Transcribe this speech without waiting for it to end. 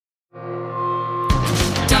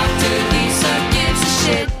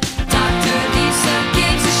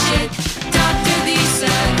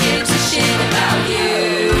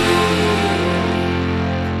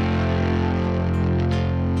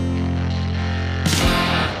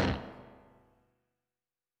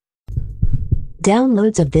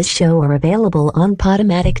Downloads of this show are available on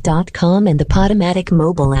Podomatic.com and the Podomatic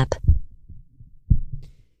mobile app.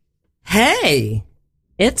 Hey,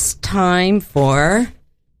 it's time for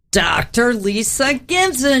Dr. Lisa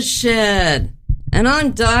Gives a Shit. And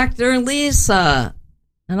I'm Dr. Lisa.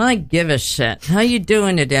 And I give a shit. How you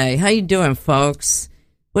doing today? How you doing, folks?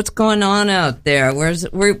 What's going on out there?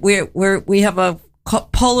 We have a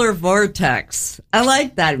polar vortex. I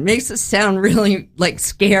like that. It makes it sound really like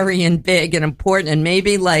scary and big and important, and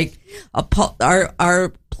maybe like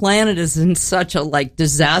our planet is in such a like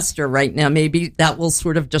disaster right now. Maybe that will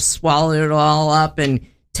sort of just swallow it all up and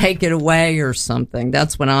take it away or something.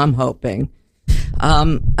 That's what I'm hoping.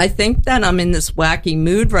 I think that I'm in this wacky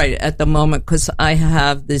mood right at the moment because I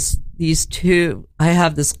have this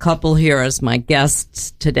couple here as my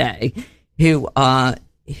guests today who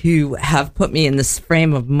have put me in this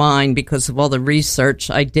frame of mind because of all the research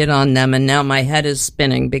I did on them, and now my head is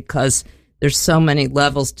spinning because there's so many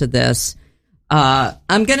levels to this.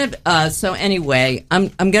 I'm gonna get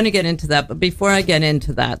into that, but before I get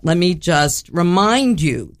into that, let me just remind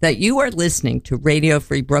you that you are listening to Radio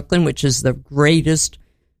Free Brooklyn, which is the greatest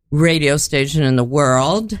radio station in the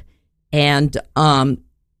world, and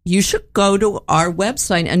you should go to our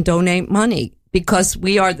website and donate money. Because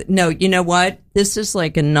you know what? This is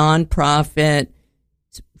like a nonprofit,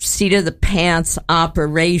 seat of the pants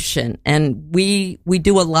operation. And we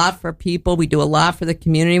do a lot for people. We do a lot for the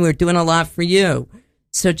community. We're doing a lot for you.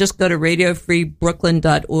 So just go to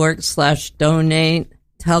radiofreebrooklyn.org/donate.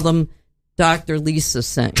 Tell them Dr. Lisa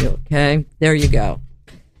sent you. Okay. There you go.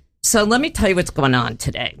 So let me tell you what's going on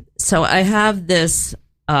today. So I have this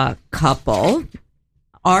couple,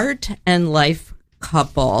 art and life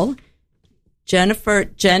couple, Jen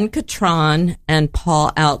Catron and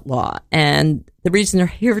Paul Outlaw. And the reason they're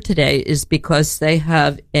here today is because they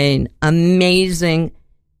have an amazing,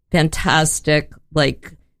 fantastic,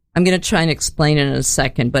 I'm going to try and explain it in a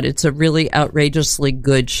second, but it's a really outrageously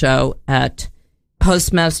good show at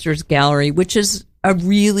Postmasters Gallery, which is a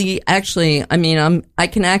really, actually, I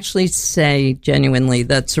can actually say genuinely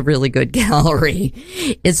that's a really good gallery.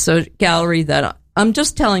 It's a gallery that I'm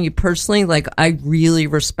just telling you personally, I really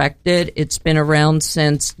respect it. It's been around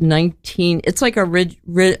since it's like an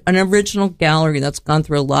original gallery that's gone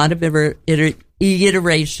through a lot of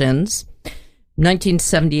iterations.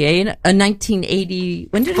 1980,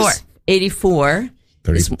 when did it? 84.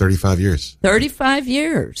 35 years. 35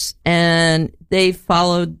 years. And they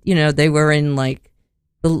followed, they were in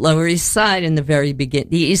the Lower East Side in the very beginning,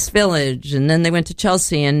 the East Village, and then they went to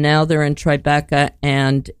Chelsea, and now they're in Tribeca,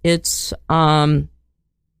 and it's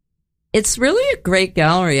really a great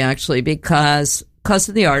gallery, actually, because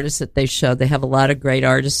of the artists that they show. They have a lot of great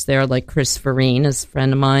artists there, like Chris Farine is a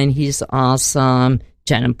friend of mine. He's awesome.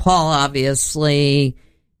 Jen and Paul, obviously.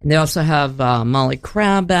 And they also have Molly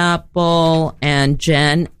Crabapple and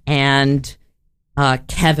Jen and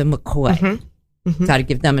Kevin McCoy. Mm-hmm. Mm-hmm. Got to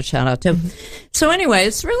give them a shout out too. Mm-hmm. So anyway,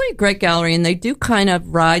 it's really a great gallery, and they do kind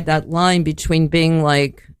of ride that line between being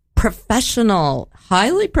professional,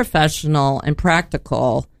 highly professional and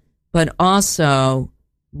practical, but also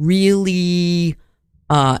really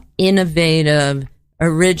innovative,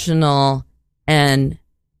 original, and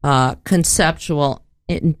conceptual,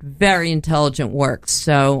 very intelligent work.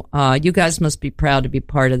 So you guys must be proud to be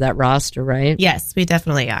part of that roster, right? Yes, we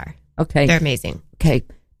definitely are. Okay. They're amazing. Okay.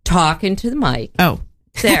 Talking to the mic. Oh.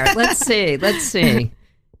 There. Let's see.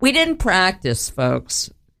 We didn't practice, folks.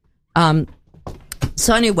 So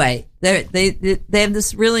anyway, they have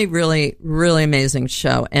this really, really, really amazing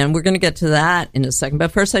show, and we're going to get to that in a second.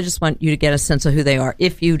 But first, I just want you to get a sense of who they are,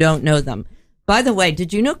 if you don't know them. By the way,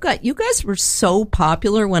 did you know you guys were so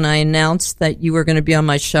popular when I announced that you were going to be on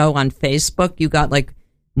my show on Facebook? You got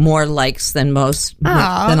more likes than a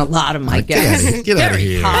lot of my guests. Get out of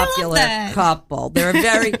here. Popular couple. They're a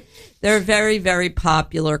very, very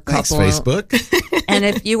popular couple. Thanks, Facebook. And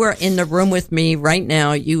if you were in the room with me right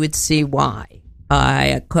now, you would see why.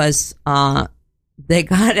 Because they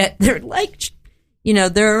got it. They're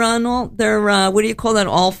they're on all. They're what do you call that?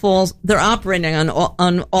 All falls. They're operating on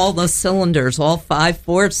all the cylinders. All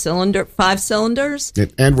 5 cylinders.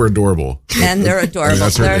 And we're adorable. And they're adorable.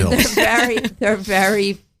 They're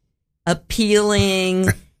very appealing,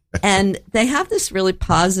 and they have this really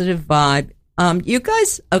positive vibe. You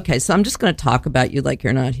guys, okay, so I'm just going to talk about you like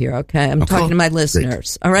you're not here, okay? I'm talking to my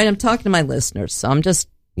listeners, all right? I'm talking to my listeners, so I'm just...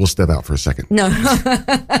 We'll step out for a second. No,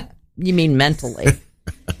 you mean mentally.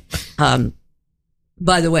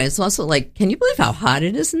 By the way, it's also can you believe how hot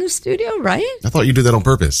it is in the studio, right? I thought you did that on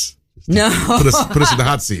purpose. No. Put us in the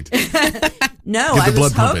hot seat. No, Get I the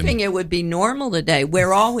was blood pumping. hoping it would be normal today.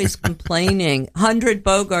 We're always complaining. 100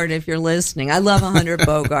 Bogart, if you're listening. I love 100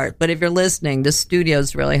 Bogart, but if you're listening, the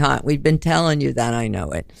studio's really hot. We've been telling you that. I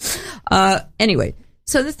know it. Anyway,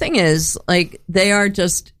 so the thing is, like, they are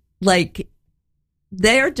just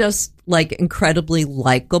incredibly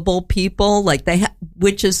likable people. Like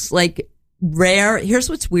which is like rare. Here's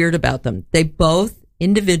what's weird about them. They both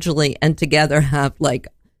individually and together have like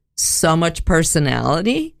so much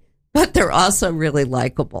personality, but they're also really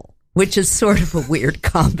likable, which is sort of a weird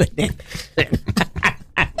combination.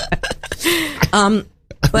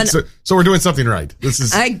 But So we're doing something right.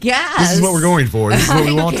 I guess this is what we're going for. This is what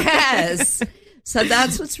we want. Yes. So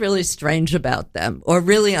that's what's really strange about them, or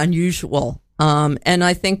really unusual. And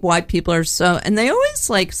I think why people are and they always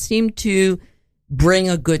like seem to bring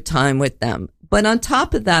a good time with them. But on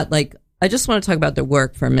top of that, like, I just want to talk about their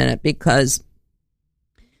work for a minute, because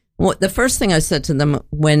the first thing I said to them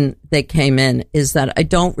when they came in is that I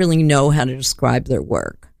don't really know how to describe their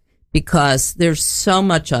work, because there's so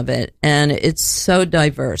much of it and it's so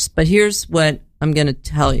diverse. But here's what I'm going to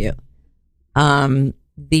tell you.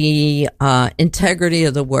 The integrity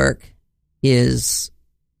of the work is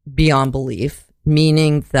beyond belief,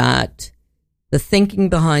 meaning that the thinking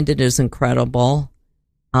behind it is incredible.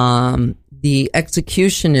 The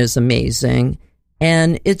execution is amazing.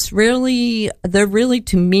 And they're really,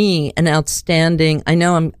 to me, an outstanding. I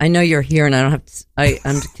know you're here, and I don't have to.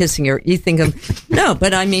 I'm kissing you think no,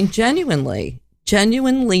 but I mean genuinely,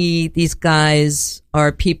 these guys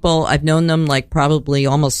are people. I've known them like probably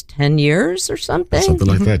almost 10 years or something. Something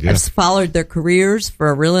like that. Yeah. I've followed their careers for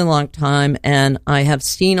a really long time, and I have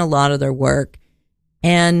seen a lot of their work.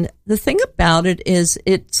 And the thing about it is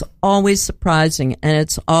it's always surprising, and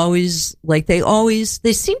it's always like they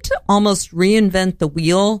seem to almost reinvent the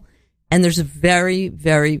wheel. And there's very,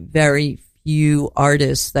 very, very few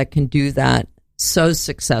artists that can do that so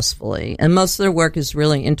successfully. And most of their work is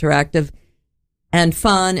really interactive and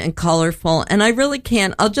fun and colorful. And I really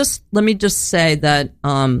can't, let me just say that,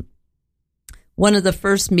 one of the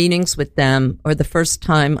first meetings with them, or the first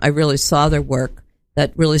time I really saw their work,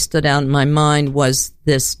 that really stood out in my mind was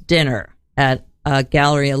this dinner at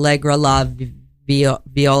Gallery Allegra La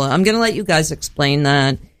Viola. I'm going to let you guys explain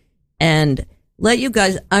that, and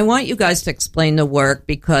I want you guys to explain the work,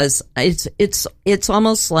 because it's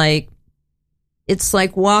almost like, it's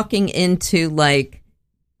like walking into like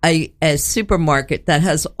a supermarket that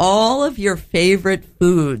has all of your favorite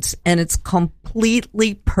foods, and it's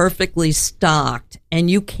completely perfectly stocked, and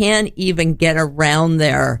you can't even get around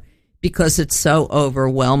there because it's so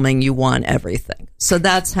overwhelming. You want everything. So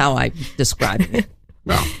that's how I describe it.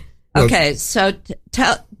 Well, Okay, so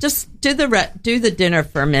just do the dinner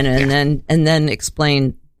for a minute, and then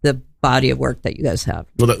explain the body of work that you guys have.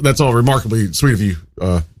 Well, that's all remarkably sweet of you,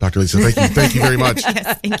 Dr. Lisa. Thank you very much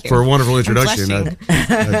Yes, thank you. for a wonderful introduction. I'm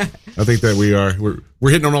I think that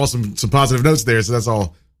we're hitting on all some positive notes there, so that's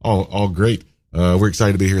all great. We're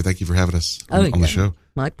excited to be here. Thank you for having us on the show.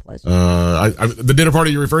 My pleasure. The dinner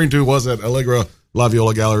party you're referring to was at Allegra La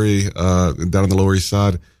Viola Gallery down on the Lower East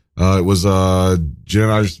Side. It was Jen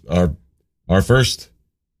and our first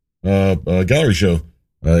gallery show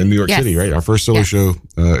in New York City, right? Our first solo show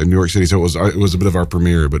in New York City. So it was a bit of our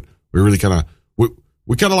premiere, but we really kind of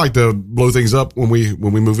we kind of like to blow things up when we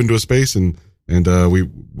move into a space, and we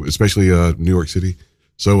especially New York City.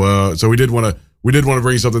 So we did want to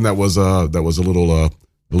bring something that was a little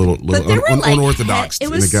unorthodox it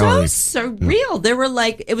in was the gallery. so surreal. There were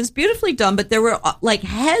it was beautifully done, but there were like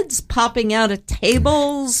heads popping out of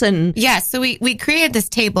tables and So we created this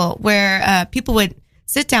table where people would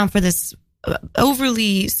sit down for this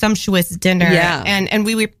overly sumptuous dinner, and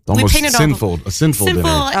we painted a sinful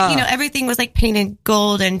dinner. Everything was like painted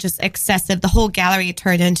gold and just excessive. The whole gallery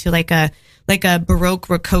turned into like a Baroque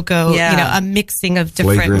Rococo, a mixing of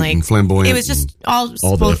different flagrant and flamboyant. It was just all the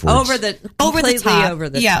over the top.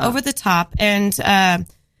 Over the top. And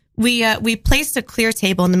we placed a clear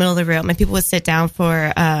table in the middle of the room, and people would sit down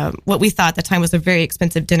for what we thought at the time was a very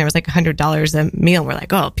expensive dinner. It was like $100 a meal. We're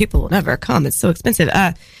like, oh, people will never come. It's so expensive.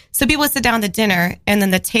 So people would sit down at the dinner, and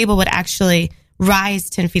then the table would actually rise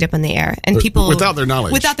 10 feet up in the air, and people without their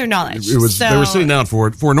knowledge. It was they were sitting down for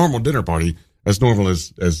a normal dinner party, as normal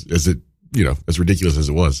as it. As ridiculous as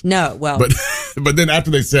it was. No, well, but then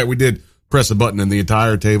after they sat, we did press a button, and the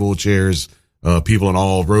entire table, chairs, people, and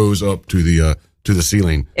all rose up to the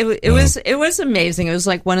ceiling. It was amazing. It was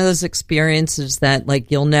like one of those experiences that like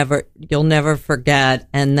you'll never forget,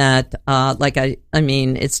 and that I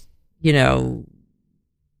mean it's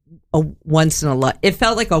it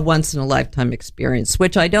felt like a once in a lifetime experience,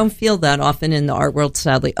 which I don't feel that often in the art world,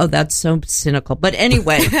 sadly. Oh, that's so cynical. But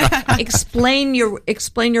anyway, explain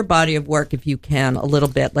your body of work if you can a little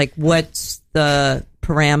bit. Like, what's the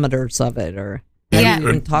parameters of it, or how do you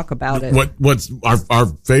even talk about it? What's our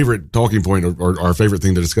favorite talking point or our favorite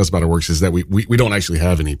thing to discuss about our works is that we don't actually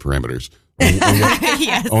have any parameters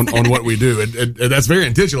on what we do. And that's very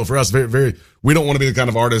intentional for us. Very, very, we don't want to be the kind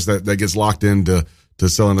of artist that gets locked into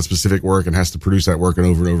selling a specific work and has to produce that work and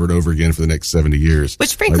over again for the next 70 years.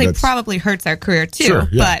 Which frankly probably hurts our career too. Sure,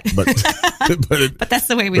 yeah, but that's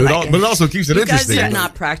the way we like it. But it also keeps it interesting. You guys are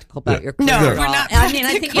not practical about your career. No, we're not practical. I mean,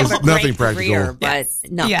 I think you have a great career, but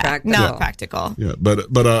not practical. Not practical. Yeah, but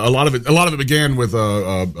a lot of it began with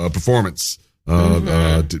a performance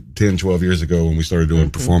 10, 12 years ago when we started doing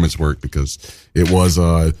performance work, because it was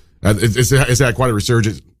it's had quite a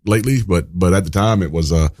resurgence lately, but at the time it was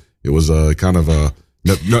kind of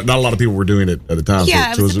not a lot of people were doing it at the time.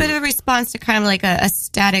 Yeah, it was a bit of a response to kind of like a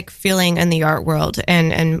static feeling in the art world,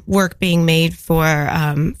 and work being made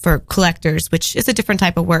for collectors, which is a different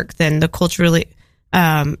type of work than the culturally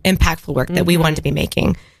impactful work that we wanted to be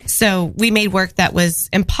making. So we made work that was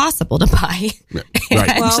impossible to buy.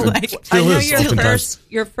 Right. Well, I know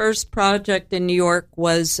your first project in New York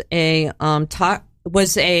was a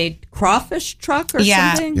crawfish truck or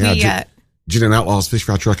something. Yeah. Gin and Outlaw's Fish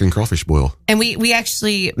Fry Truck and Crawfish Boil. And we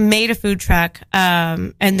actually made a food truck,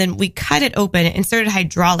 and then we cut it open, inserted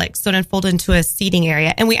hydraulics, so it unfolded into a seating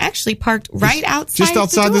area. And we actually parked right outside just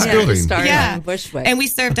outside this building. Yeah. Bushwick. And we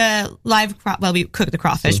served a live we cooked the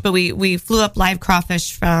crawfish, but we flew up live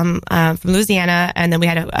crawfish from Louisiana, and then we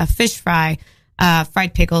had a fish fry,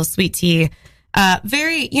 fried pickles, sweet tea.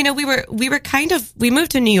 We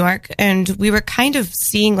moved to New York, and we were kind of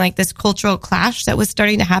seeing like this cultural clash that was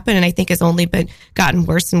starting to happen, and I think has only gotten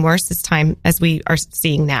worse and worse as we are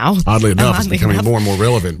seeing now. Oddly enough, it's becoming more and more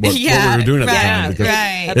relevant what we were doing at the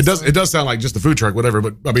time. Because it does sound like just a food truck, whatever,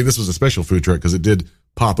 but I mean, this was a special food truck because it did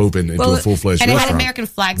pop open into a full-fledged restaurant. And it had American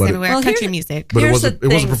flags everywhere, country music. But it was a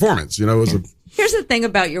performance, it was a... Here's the thing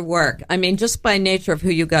about your work. I mean, just by nature of who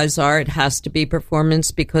you guys are, it has to be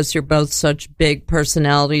performance because you're both such big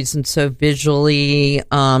personalities and so visually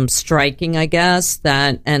striking, I guess,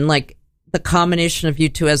 and like the combination of you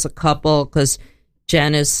two as a couple, because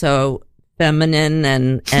Jen is so feminine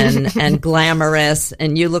and glamorous,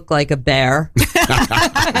 and you look like a bear.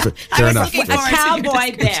 Fair enough. A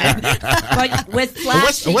cowboy bear, but with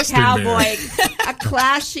flashy cowboy, a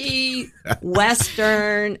classy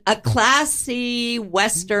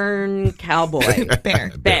Western cowboy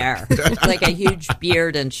bear, like a huge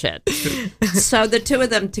beard and shit. So the two of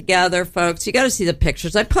them together, folks, you got to see the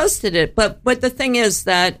pictures. I posted it, but the thing is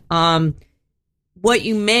that what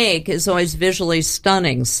you make is always visually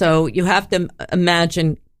stunning. So you have to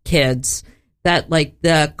imagine, kids, that like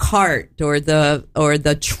the cart or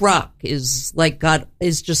the truck is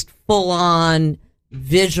just full on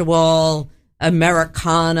visual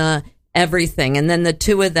Americana everything, and then the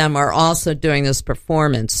two of them are also doing this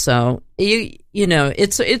performance. So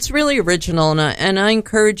it's really original, and I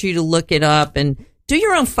encourage you to look it up and do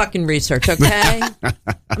your own fucking research, okay?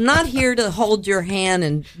 I'm not here to hold your hand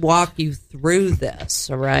and walk you through this,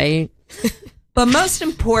 all right? But most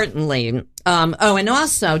importantly, and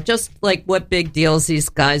also just like what big deals these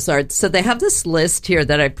guys are. So they have this list here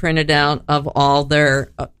that I printed out of all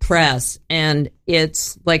their press, and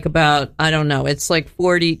it's like about, I don't know, it's like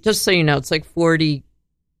 40, just so you know, it's like 40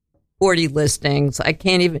 listings. I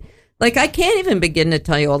can't even begin to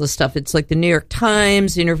tell you all the stuff. It's like the New York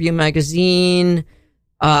Times, Interview Magazine,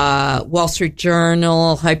 Wall Street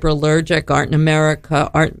Journal, Hyperallergic, Art in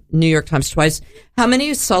America, New York Times twice. How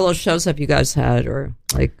many solo shows have you guys had, or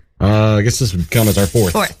like? I guess this would count as our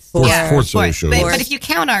fourth solo show. But if you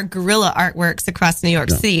count our guerrilla artworks across New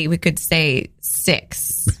York City, we could say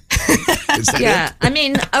 6. Yeah, I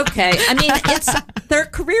mean, okay. I mean, their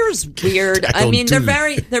career is weird. I mean, they're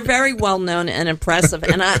very well known and impressive,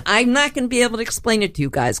 and I'm not going to be able to explain it to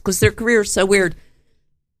you guys because their career is so weird.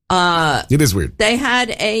 It is weird. They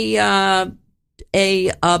had a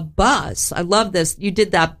bus. I love this. You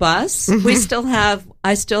did that bus. Mm-hmm.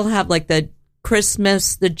 I still have like the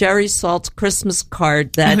Jerry Saltz Christmas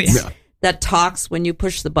card that talks when you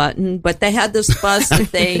push the button. But they had this bus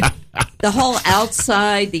that the whole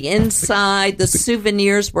outside, the inside, the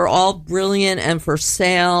souvenirs were all brilliant and for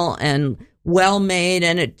sale and well made.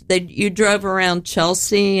 And you drove around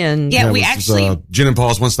Chelsea and we actually Jen and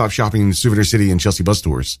Paul's one-stop shopping Souvenir City and Chelsea bus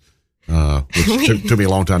tours. Which took me a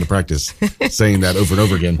long time to practice saying that over and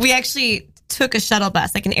over again. We actually took a shuttle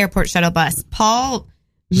bus, like an airport shuttle bus. Paul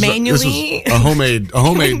manually. This was a homemade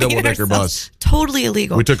we made double-decker ourselves bus. Totally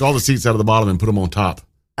illegal. We took all the seats out of the bottom and put them on top.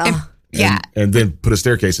 Yeah. And then put a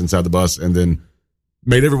staircase inside the bus and then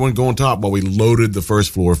made everyone go on top while we loaded the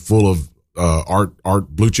first floor full of art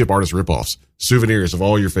blue chip artist ripoffs, souvenirs of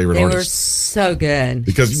all your favorite They were artists. so good.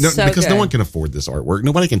 Because So no good. one can afford this artwork.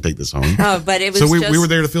 Nobody can take this home. Oh, but it was So we just, were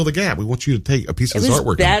there to fill the gap. We want you to take a piece it of this was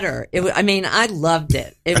artwork. better. I mean, I loved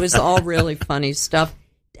it. It was all really funny stuff.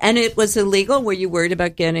 And it was illegal. Were you worried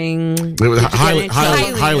about getting? It was did you get highly, in highly,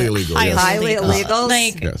 trouble? highly illegal. Yes. Highly illegal.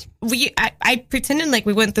 Like Yes. I pretended like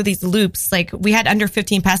we went through these loops. Like we had under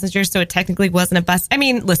 15 passengers, so it technically wasn't a bus. I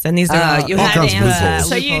mean, listen, these are You all had kinds of answers. loopholes.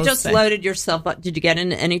 So you Loopholes, just but- loaded yourself up. Did you get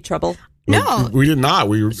in any trouble? No. We did not.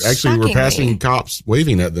 We were Shockingly. passing cops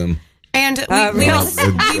waving at them. And we really? also,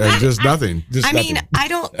 And just nothing. Just I nothing.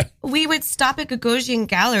 mean, we would stop at Gagosian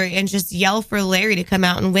Gallery and just yell for Larry to come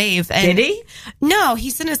out and wave. And Did he? No, he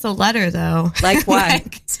sent us a letter though. Like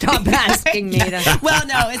what? Stop asking me to. Well,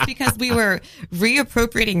 no, it's because we were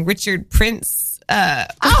reappropriating Richard Prince.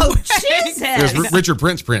 Oh, Jesus. It was Richard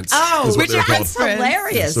Prince. Oh, is what they were called. that's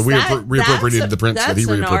hilarious. So we reappropriated the prints that he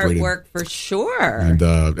reappropriated. That's an artwork for sure. And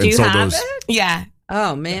Do you sold have those. it? Yeah.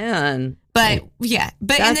 Oh, man. But yeah,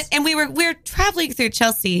 but That's- and we were traveling through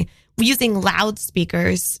Chelsea using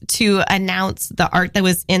loudspeakers to announce the art that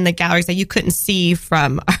was in the galleries that you couldn't see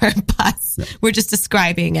from our bus. We're just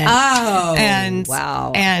describing it. Oh, and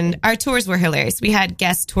wow. And our tours were hilarious. We had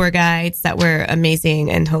guest tour guides that were amazing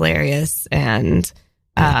and hilarious, and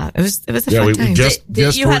it was a fun time.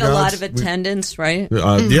 You had a lot of attendance, right?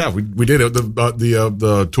 Yeah, we did it.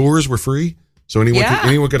 The tours were free. So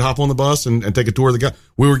anyone could hop on the bus and take a tour of the gallery.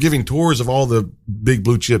 We were giving tours of all the big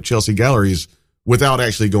blue chip Chelsea galleries without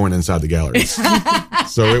actually going inside the galleries.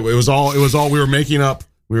 So it was all we were making up.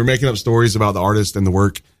 We were making up stories about the artist and the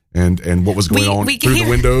work and what was going on through the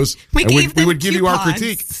windows. We would give you our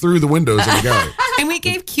critique through the windows of the gallery. And we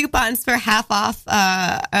gave coupons for half off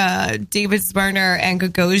David Zwirner and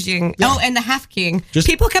Gagosian. Yeah. Oh, and the Half King.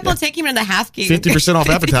 People kept on taking him to the Half King. 50% off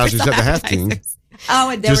appetizers at the Half King.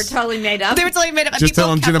 Oh, and they were totally made up. They were totally made up. Just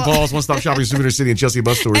telling Jen and Paul's One Stop Shopping Souvenir City and Chelsea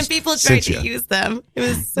bus stores. And people tried to use them. It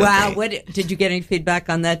was so wow. great. Did you get any feedback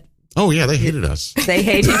on that? Oh, yeah, they hated us. They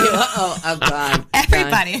hated you. Oh, God.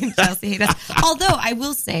 Everybody in Chelsea hated us. Although I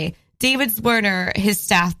will say, David Zwirner, his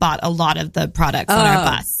staff bought a lot of the products on our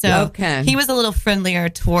bus. So he was a little friendlier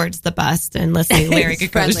towards the bus than, let's say, Larry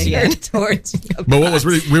Gagosian. towards But what was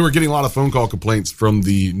really, we were getting a lot of phone call complaints from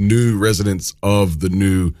the new residents of the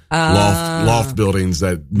new loft buildings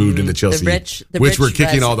that moved into Chelsea, which were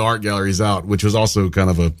kicking all the art galleries out, which was also kind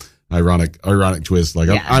of a ironic twist. Like,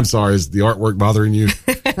 I'm sorry, is the artwork bothering you?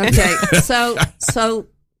 Okay. So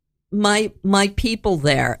my people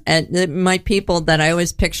there, and my people that I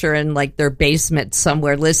always picture in like their basement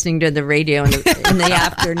somewhere listening to the radio in the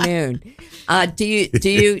afternoon. Do you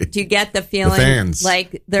get the feeling fans.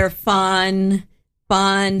 like they're fun,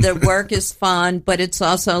 their work is fun, but it's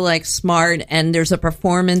also like smart and there's a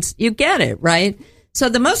performance. You get it, right? So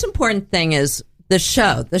the most important thing is the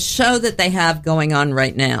show that they have going on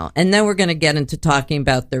right now. And then we're going to get into talking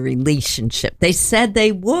about the relationship. They said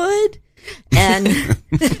they would. And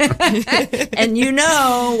and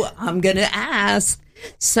I'm going to ask.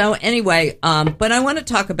 So anyway, but I want to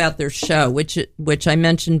talk about their show, which I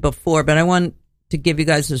mentioned before, but I want to give you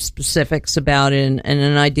guys the specifics about it and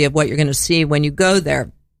an idea of what you're going to see when you go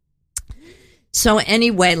there. So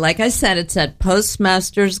anyway, like I said, it's at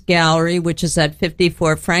Postmasters Gallery, which is at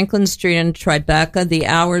 54 Franklin Street in Tribeca. The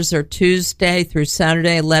hours are Tuesday through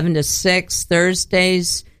Saturday, 11 to 6,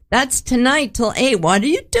 Thursdays. That's tonight till 8. What are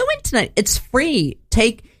you doing tonight? It's free.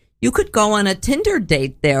 You could go on a Tinder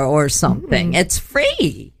date there or something. It's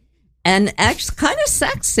free. And actually kind of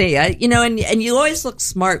sexy. And you always look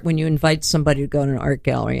smart when you invite somebody to go to an art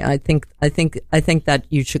gallery. I think that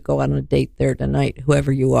you should go on a date there tonight,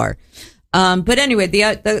 whoever you are. But anyway,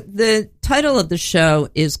 the title of the show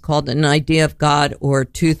is called An Idea of God or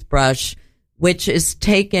Toothbrush, which is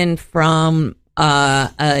taken from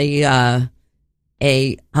Dada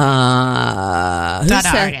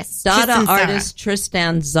artist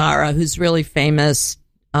Tristan Tzara, who's really famous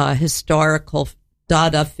historical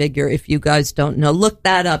Dada figure. If you guys don't know, look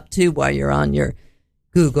that up too while you're on your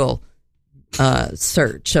Google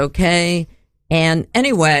search. Okay, and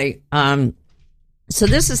anyway, so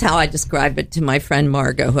this is how I described it to my friend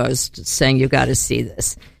Margot, who I was saying you got to see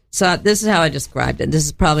this. So this is how I described it. This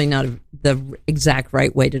is probably not the exact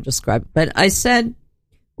right way to describe it, but I said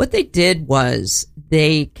what they did was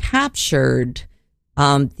they captured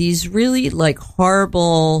these really like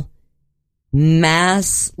horrible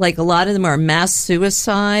mass, like a lot of them are mass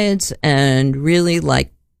suicides and really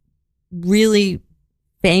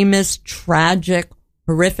famous, tragic,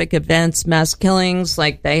 horrific events, mass killings.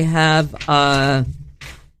 Like they have,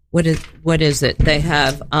 what is it? They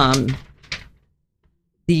have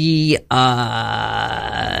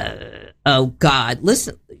oh God,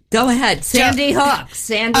 listen, go ahead, Sandy Hook,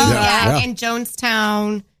 Sandy Hook, in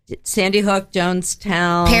Jonestown. Sandy Hook,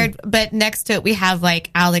 Jonestown. But next to it, we have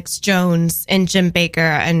like Alex Jones and Jim Baker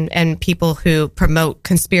and people who promote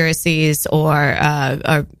conspiracies or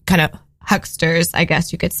kind of hucksters, I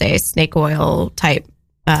guess you could say, snake oil type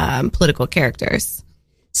political characters.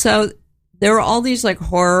 So there are all these like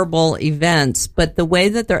horrible events, but the way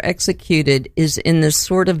that they're executed is in this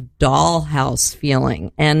sort of dollhouse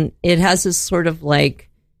feeling. And it has this sort of like,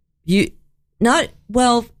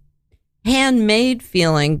 handmade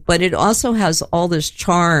feeling, but it also has all this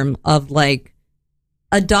charm of like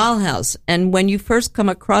a dollhouse. And when you first come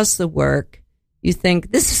across the work, you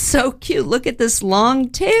think, this is so cute. Look at this long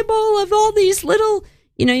table of all these little,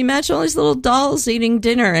 you imagine all these little dolls eating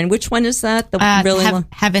dinner. And which one is that?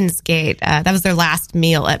 Heaven's Gate. That was their last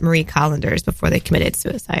meal at Marie Callender's before they committed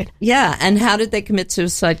suicide. Yeah. And how did they commit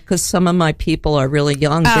suicide? Because some of my people are really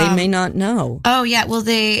young. They may not know. Oh, yeah. Well,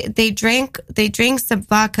 they drank some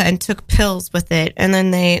vodka and took pills with it. And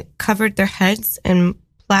then they covered their heads in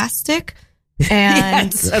plastic. And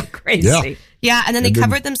it's so crazy. Yeah. And then they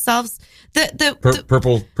covered themselves. The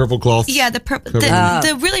purple cloth. Yeah,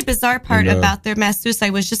 the really bizarre part about their mass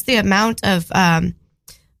suicide was just the amount of well,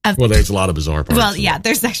 there's a lot of bizarre parts. Well, yeah,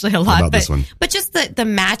 there's actually a lot about this one. But just the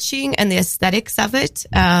matching and the aesthetics of it.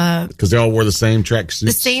 Because they all wore the same tracksuits.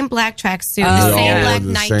 The same black tracksuit, the same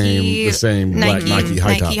black Nike, the same black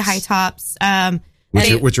Nike high tops.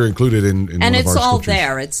 Which are included in and one it's of our all sculptures.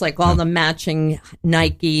 there. It's like all the matching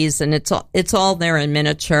Nikes, and it's all there in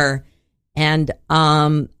miniature. And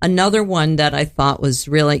another one that I thought was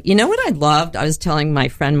really, what I loved, I was telling my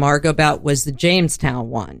friend Margo about, was the Jamestown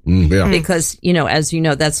one. Because, as you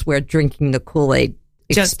know, that's where drinking the Kool-Aid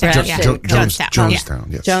expression. Jonestown,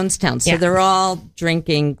 yes. Jonestown. So they're all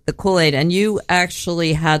drinking the Kool-Aid, and you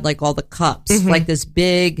actually had like all the cups, like this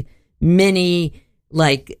big mini,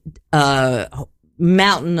 like,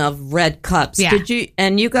 mountain of red cups. Yeah.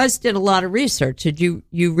 And you guys did a lot of research. Did you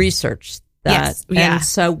research that? Yes, yeah. And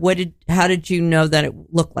so how did you know that it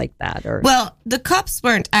looked like that? Or well, the cups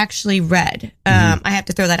weren't actually red. I have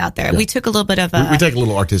to throw that out there. Yeah. We took a little bit of we take a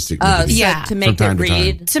little artistic. To make it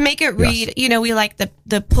read. To make it read, we like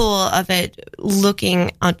the pull of it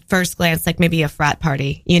looking on first glance like maybe a frat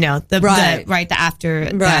party, the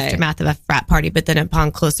aftermath of a frat party, but then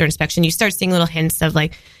upon closer inspection, you start seeing little hints of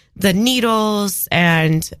like the needles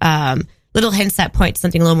and little hints that point to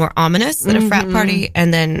something a little more ominous than a frat party.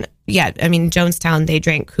 And then, Jonestown, they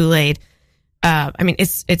drank Kool-Aid.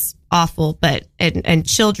 It's awful, but, and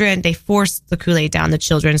children, they forced the Kool-Aid down the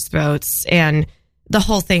children's throats. And the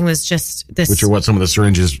whole thing was just this. Which are what some of the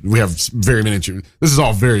syringes, we have very miniature. This is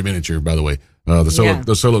all very miniature, by the way.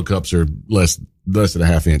 The solo cups are less than a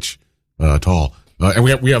half inch, tall. And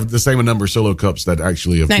we have the same number of solo cups that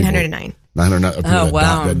actually have 909. 909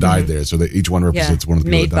 that died there. So that each one represents one of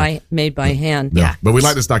the people that died. Made by hand. Yeah. But we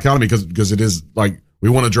like this dichotomy because it is like, we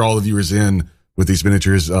want to draw the viewers in with these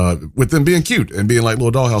miniatures, with them being cute and being like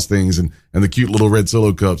little dollhouse things and the cute little red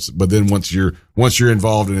solo cups. But then once you're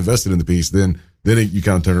involved and invested in the piece, then you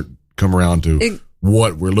kind of come around to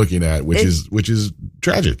what we're looking at, which is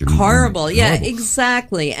tragic and horrible. And yeah, horrible.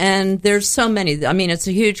 Exactly. And there's so many. It's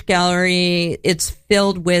a huge gallery. It's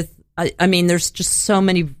filled with. There's just so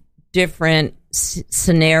many different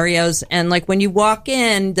scenarios, and like when you walk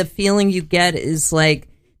in, the feeling you get is like,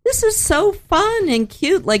 this is so fun and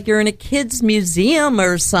cute, like you're in a kid's museum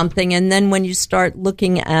or something. And then when you start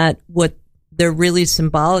looking at what they're really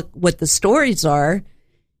symbolic, what the stories are,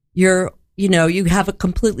 you have a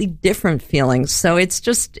completely different feeling. So it's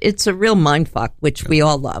a real mindfuck, which we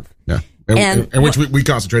all love. Yeah. And which we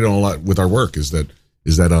concentrate on a lot with our work is that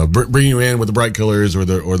bring you in with the bright colors or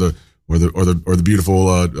the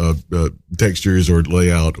beautiful textures or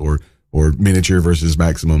layout or miniature versus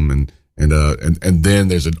maximum and then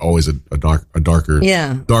there's always a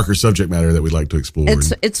darker subject matter that we like to explore.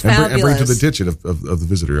 It's fabulous. And bring to the attention of the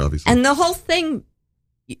visitor, obviously. And the whole thing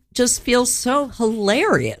just feels so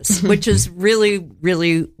hilarious, which is really,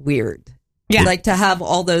 really weird. Yeah. Like to have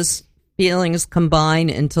all those feelings combine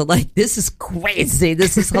into like, this is crazy.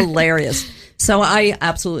 This is hilarious. So I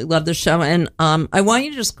absolutely love the show. And I want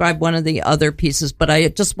you to describe one of the other pieces, but I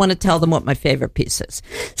just want to tell them what my favorite piece is.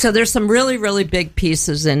 So there's some really, really big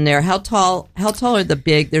pieces in there. How tall are the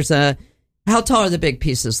big? How tall are the big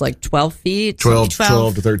pieces? Like 12 feet? 12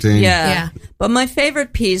 to 13. Yeah. But my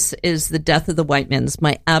favorite piece is The Death of the White Men. It's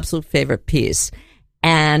my absolute favorite piece.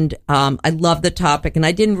 And I love the topic, and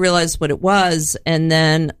I didn't realize what it was. And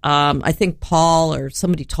then I think Paul or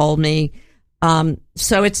somebody told me.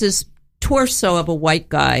 So it's this torso of a white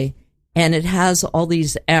guy, and it has all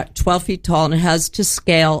these 12 feet tall, and it has to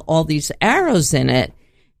scale all these arrows in it.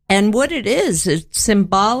 And what it is, it's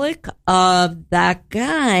symbolic of that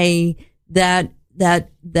guy, that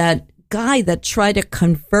guy that tried to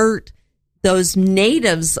convert those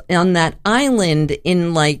natives on that island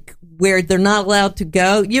in like where they're not allowed to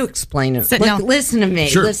go. You explain it. Listen to me.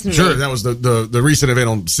 Sure. Listen to me. That was the recent event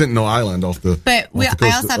on Sentinel Island off the. But off the I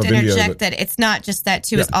coast also have of to India, interject that it's not just that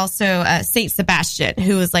too. Yeah. It's also Saint Sebastian,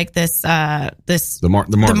 who was like this the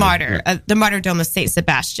martyr. The martyrdom of Saint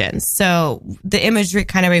Sebastian. So the imagery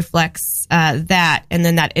kind of reflects that, and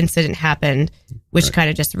then that incident happened, which kind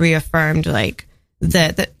of just reaffirmed like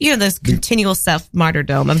the this continual self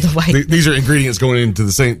martyrdom of the white. These are ingredients going into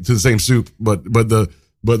the same soup, but the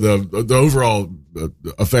overall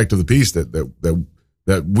effect of the piece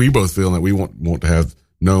that we both feel and that we want to have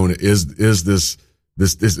known is this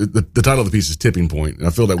the title of the piece is Tipping Point, and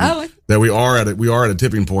I feel that we are at a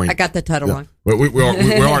tipping point. I got the title wrong. But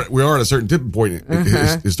we are at a certain tipping point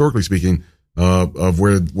historically speaking of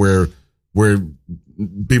where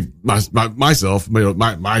people, myself,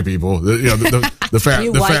 my people, the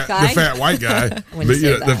fat white guy,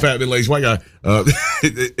 the fat middle-aged white guy,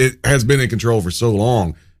 it has been in control for so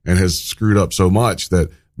long and has screwed up so much that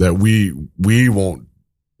we won't,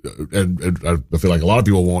 and I feel like a lot of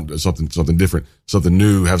people want something different, something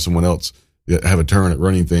new, have someone else have a turn at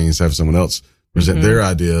running things, have someone else present their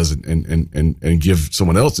ideas and give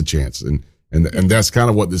someone else a chance, and that's kind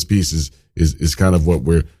of what this piece is kind of what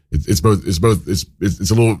we're. It's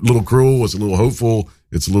a little cruel. It's a little hopeful.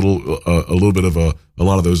 It's a little bit of a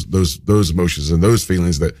lot of those emotions and those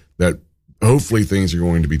feelings that hopefully things are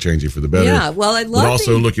going to be changing for the better. Yeah. Well, I love. But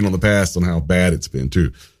also looking on the past on how bad it's been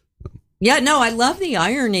too. Yeah. No, I love the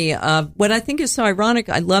irony of what I think is so ironic.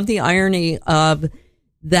 I love the irony of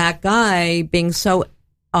that guy being so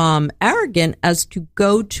arrogant as to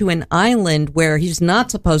go to an island where he's not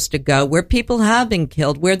supposed to go, where people have been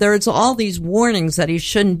killed, where there's all these warnings that he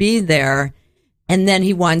shouldn't be there, and then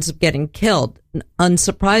he winds up getting killed,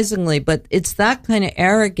 unsurprisingly. But it's that kind of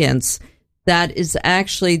arrogance that is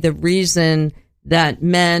actually the reason that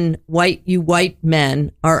white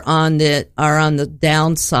men are on the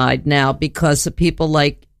downside now, because of people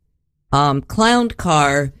like Clown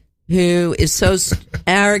Car, who is so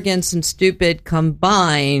arrogant and stupid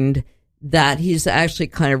combined that he's actually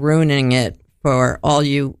kind of ruining it for all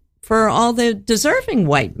the deserving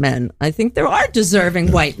white men. I think there are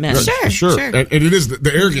deserving white men. Sure. And it is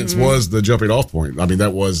the arrogance was the jumping off point. I mean,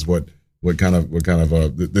 that was what kind of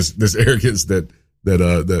this arrogance that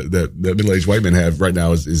middle-aged white men have right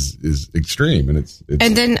now is extreme, and it's.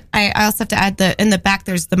 And then I also have to add in the back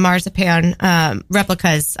there's the marzipan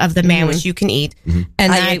replicas of the man, which you can eat. Mm-hmm.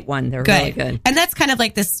 And I ate one; they're really good. And that's kind of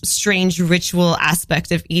like this strange ritual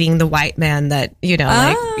aspect of eating the white man that eat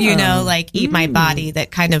my body,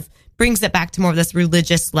 that kind of brings it back to more of this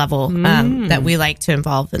religious level that we like to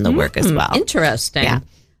involve in the work as well. Interesting. Yeah.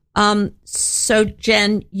 So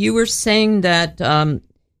Jen, you were saying that.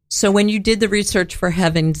 So when you did the research for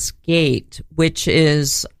Heaven's Gate, which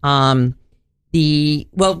is cult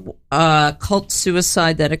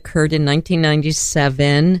suicide that occurred in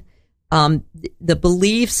 1997, the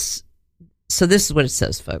beliefs. So this is what it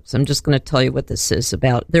says, folks. I'm just going to tell you what this is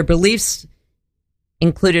about. Their beliefs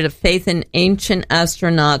included a faith in ancient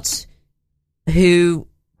astronauts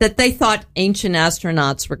that they thought ancient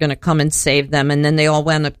astronauts were going to come and save them, and then they all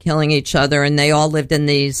wound up killing each other, and they all lived in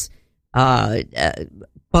these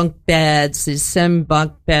bunk beds, these sim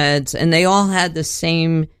bunk beds, and they all had the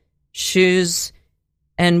same shoes.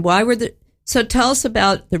 And so tell us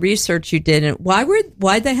about the research you did, and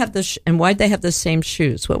why'd they have the same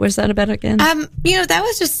shoes? What was that about again? That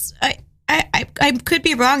was just I could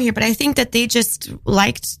be wrong here, but I think that they just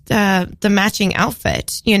liked the matching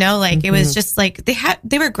outfit. It was just like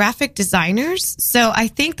they were graphic designers, so I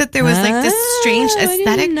think that there was like this strange aesthetic.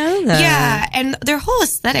 I didn't know that. Yeah, and their whole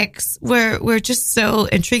aesthetics were just so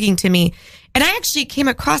intriguing to me. And I actually came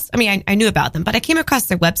across. I mean, I knew about them, but I came across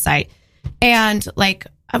their website, and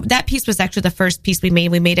that piece was actually the first piece we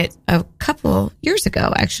made. We made it a couple years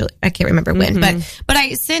ago, actually. I can't remember when, but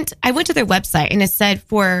I went to their website, and it said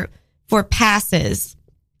for passes,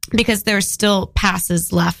 because there's still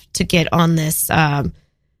passes left to get on this, to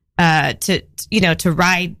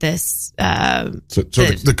ride this.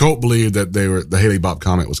 The cult believed that the Hale-Bopp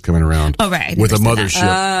comet was coming around. Oh, right. With a mothership.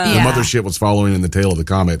 The mothership was following in the tail of the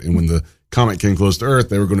comet, and when the comet came close to Earth,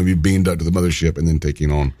 they were going to be beamed up to the mothership and then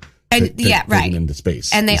taking on And yeah, right. Taken into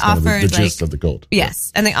space. And they It's kind of offered the gist of the cult.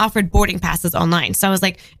 Yes, and they offered boarding passes online. So I was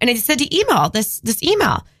like, and it said to email this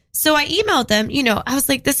email. So I emailed them. I was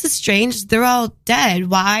like, this is strange. They're all dead.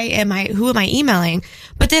 Who am I emailing?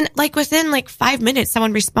 But then, within 5 minutes,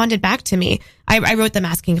 someone responded back to me. I wrote them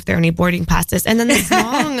asking if there are any boarding passes, and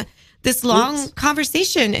then this long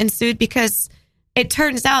conversation ensued because it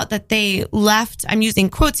turns out that they left. I'm using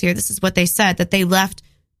quotes here. This is what they said, that they left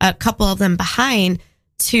a couple of them behind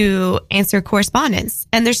to answer correspondence,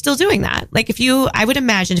 and they're still doing that. I would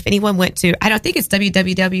imagine if anyone went to, I don't think it's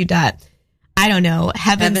www. I don't know,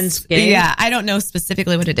 Heaven's Gate. Yeah, I don't know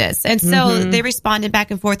specifically what it is. And so they responded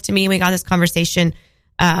back and forth to me. We got this conversation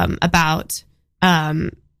about,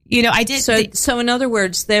 I did. So in other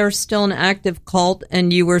words, they're still an active cult,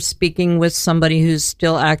 and you were speaking with somebody who's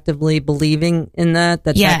still actively believing in that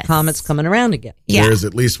Yes. comment's coming around again. Yeah. There is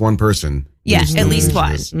at least one person. Yeah, who still at least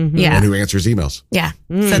believes one. this Yeah. And who answers emails. Yeah.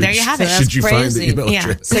 So there you have it. Should you find the crazy. email Yeah.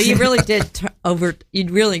 address? So you really did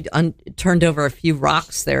turned over a few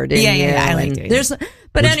rocks there, didn't you? Yeah, I like And doing there's,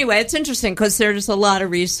 But anyway, it's interesting because there's a lot of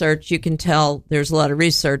research. You can tell there's a lot of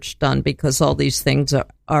research done because all these things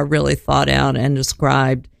are really thought out and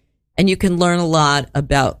described. And you can learn a lot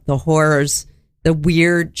about the horrors, the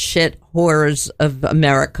weird shit horrors of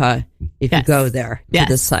America if you go there to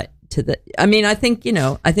the site. I think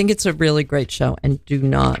it's a really great show, and do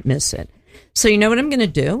not miss it. So you know what I'm going to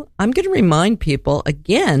do? I'm going to remind people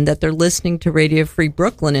again that they're listening to Radio Free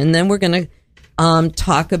Brooklyn, and then we're going to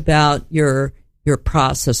talk about your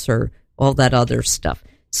processor, all that other stuff.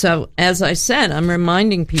 So as I said, I'm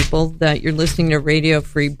reminding people that you're listening to Radio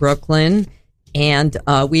Free Brooklyn, and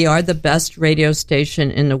we are the best radio station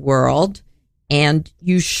in the world, and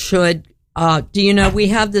you should. Do you know we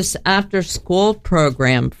have this after school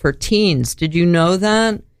program for teens? Did you know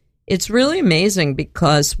that? It's really amazing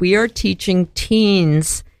because we are teaching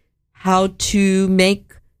teens how to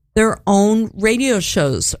make their own radio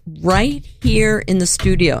shows right here in the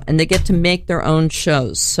studio, and they get to make their own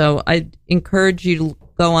shows. So I encourage you to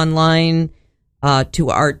go online to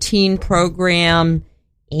our teen program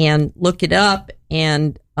and look it up.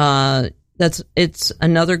 And it's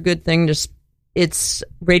another good thing to. It's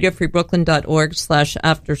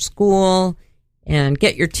radiofreebrooklyn.org/afterschool, and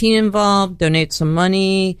get your teen involved, donate some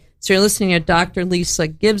money. So you're listening to Dr. Lisa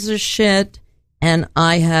Gives a Shit, and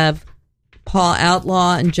I have Paul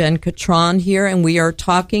Outlaw and Jen Catron here, and we are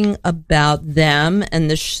talking about them and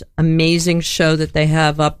this amazing show that they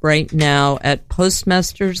have up right now at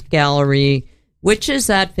Postmaster's Gallery, which is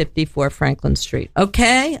at 54 Franklin Street.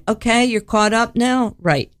 Okay, you're caught up now?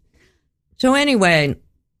 Right. So anyway,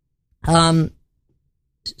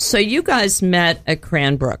 so you guys met at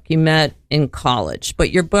Cranbrook. You met in college,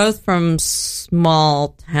 but you're both from small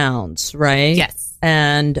towns, right? Yes.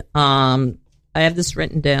 And I have this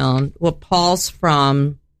written down. Well, Paul's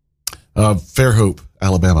from Fairhope,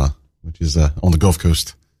 Alabama, which is on the Gulf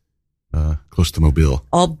Coast, close to Mobile.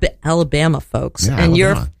 Alabama, folks. Yeah, and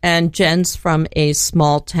Alabama. and Jen's from a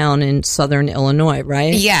small town in southern Illinois,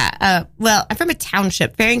 right? Yeah. Well, I'm from a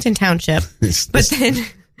township, Farrington Township, but then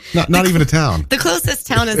Not even a town. the closest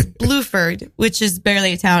town is Bluford, which is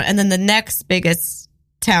barely a town, and then the next biggest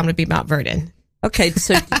town would be Mount Vernon. Okay,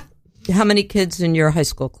 so how many kids in your high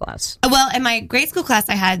school class? Well, in my grade school class,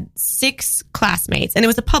 I had 6 classmates, and it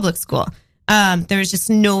was a public school. There was just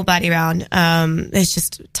nobody around. It's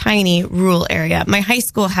just a tiny rural area. My high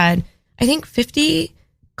school had, I think, 50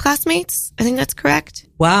 classmates. I think that's correct.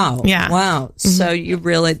 Wow. Yeah. Wow.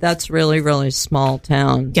 Mm-hmm. So that's really, really small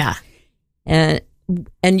town. Yeah.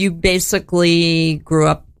 And you basically grew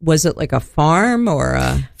up, was it like a farm or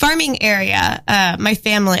a Farming area. A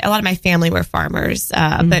lot of my family were farmers,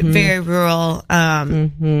 but very rural.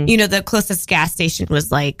 The closest gas station was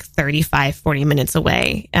like 40 minutes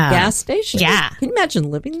away. gas station? Yeah. Can you imagine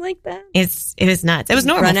living like that? It was nuts. It was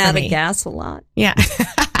normal Run for out me. of gas a lot? Yeah.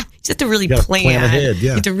 Just have to really You gotta plan. plan ahead, yeah.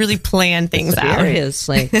 You have to really plan things out.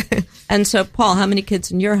 Seriously. And so, Paul, how many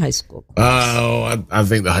kids in your high school class? I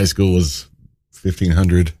think the high school was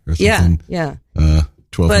 1,500 or something. Yeah. 1,200.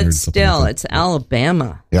 But something still, like it's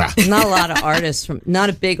Alabama. Yeah. Not a lot of artists not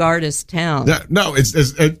a big artist town. that. No, it's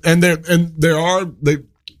they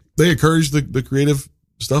encourage the creative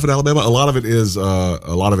stuff in Alabama. A lot of it is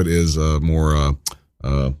more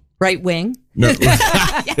Right wing. no.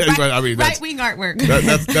 I mean, Right wing artwork.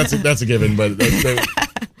 that's a given, but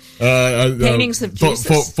Paintings of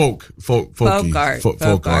Jesus? folk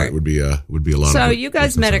art would be a lot. So of it. you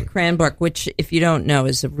guys met at Cranbrook, which, if you don't know,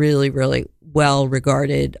 is a really, really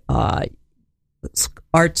well-regarded art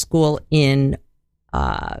school in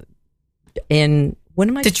what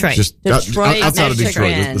am I? Detroit. Just Detroit, outside of Detroit,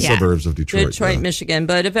 Michigan. the Yeah. suburbs of Detroit. Detroit, yeah. Michigan,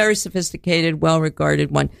 but a very sophisticated,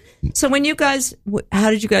 well-regarded one. So when you guys, how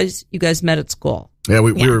did you guys met at school? Yeah,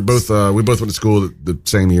 we were both we both went to school the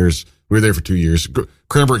same years. We were there for 2 years.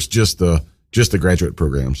 Cranbrook's just a graduate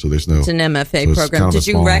program, so there's no. It's an MFA so it's program. kind of a Did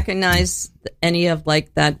you small- recognize any of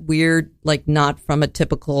like that weird, like not from a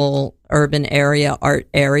typical urban area, art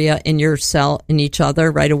area in each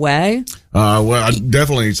other right away? Well, I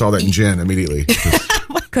definitely saw that in Jen immediately.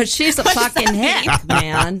 Because she's a fucking hick,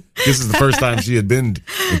 man. This is the first time she had been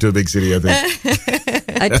into a big city, I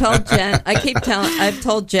think. I've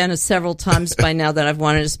told Jen several times by now that I've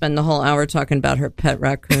wanted to spend the whole hour talking about her pet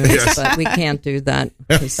raccoons, Yes. but we can't do that.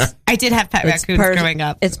 'Cause I did have pet it's raccoons growing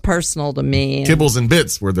up. It's personal to me. and Kibbles and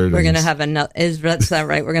bits were their We're going to names. have another, is that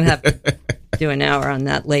right? We're going to have to do an hour on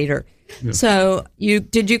that later. So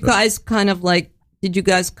did you guys kind of like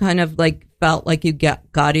felt like you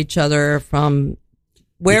got each other from,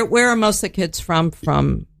 where are most of the kids from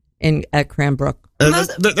at Cranbrook?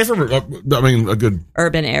 They're from, a good.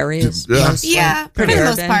 Urban areas? Yeah. mostly? Yeah, for Pretty the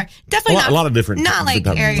most urban. part. Definitely A lot of different- not like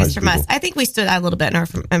different types areas of from us. people. I think we stood out a little bit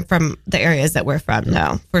from the areas that we're from,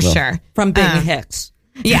 though, for sure. From being hicks.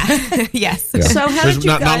 Yeah. Yes. Yeah. So how There's did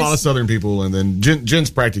you not a lot of guys- Southern people, and then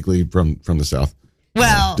Jen's practically from the South.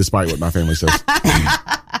 Well, Despite what my family says.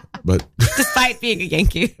 But despite being a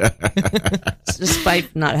Yankee.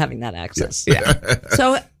 Despite not having that access. yes.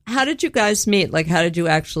 So how did you guys meet? Like, how did you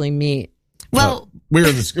actually meet? Well, we were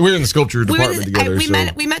in the sculpture department together.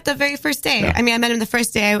 we met the very first day. I mean, I met him the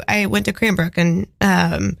first day I went to Cranbrook, and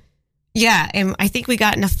and I think we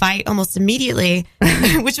got in a fight almost immediately,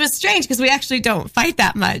 which was strange because we actually don't fight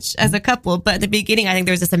that much as a couple. But in the beginning, I think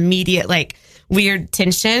there was this immediate like weird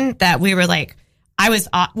tension that we were like,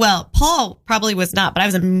 Paul probably was not, but I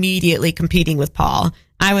was immediately competing with Paul.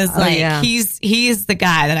 I was yeah. he's the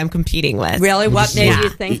guy that I'm competing with. Really? What made you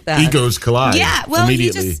think that? Egos collide. Yeah, well,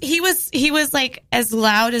 immediately. he was like as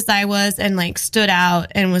loud as I was, and like stood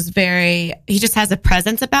out, and was he just has a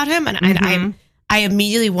presence about him, and I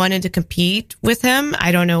immediately wanted to compete with him.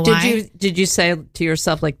 I don't know why. Did you say to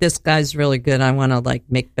yourself like, this guy's really good, I want to like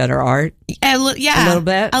make better art? Yeah, A little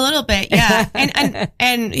bit? a little bit, yeah. And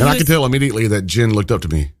And I could tell immediately that Jen looked up to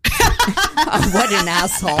me. Oh, what an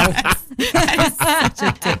asshole. such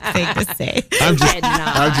a dick thing to say. I'm Did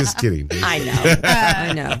not. I'm just kidding. I know.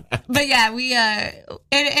 I know. But yeah,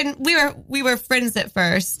 we were friends at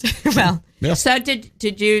first. Well, So did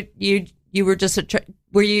you were just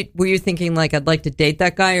were you thinking like, I'd like to date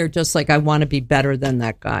that guy, or just like, I want to be better than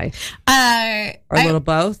that guy, or a little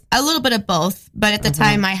both? A little bit of both, but at the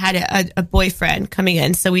time I had a boyfriend coming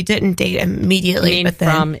in, so we didn't date immediately. I mean, but then,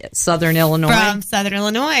 from Southern Illinois? from Southern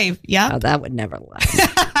Illinois, yeah. Oh, that would never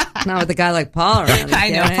last. Not with a guy like Paul around. I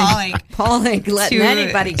know, Paul ain't letting Too-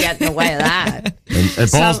 anybody get in the way of that.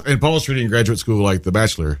 And Paul's treating graduate school like The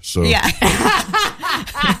Bachelor. So Yeah.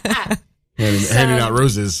 handing out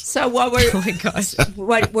roses. So what were? Oh my gosh.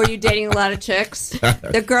 What were you dating? A lot of chicks.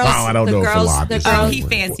 The girls. Wow, I don't the know if a girls. lot The is- Oh, girls. he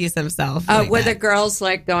fancies himself. Were like the that. girls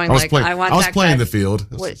like going I was like, playing. I want I was that playing guy? the field.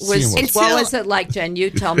 What Seeing what- was it like, Jen? You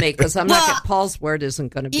tell me, because I'm Well, not. Paul's word isn't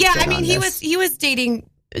going to be. Yeah, good I mean, on he this.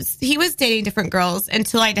 was dating different girls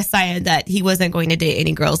until I decided that he wasn't going to date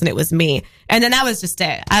any girls and it was me. And then that was just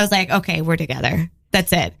it. I was like, okay, we're together.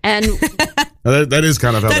 That's it. And That is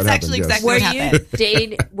kind of how That's that happened. actually Yes. exactly- were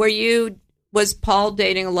what you happened? Was Paul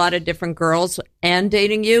dating a lot of different girls and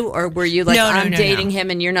dating you, or were you like, No, I'm no. dating him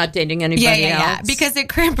and you're not dating anybody else? Because at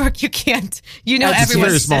Cranbrook, you can't, It's a everyone's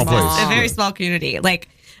very small place. It's a very small community. Like,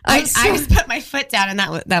 Oh, I so- just put my foot down and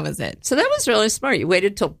that was it. So that was really smart. You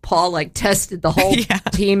waited till Paul like tested the whole Yeah.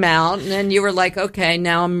 team out, and then you were like, okay,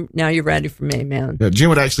 now you're ready for me, man. Yeah, Jen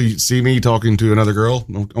would actually see me talking to another girl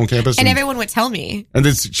on campus, And everyone would tell me. and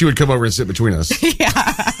then she would come over and sit between us.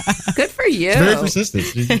 Good for you. Very persistent.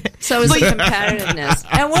 So it was the competitiveness.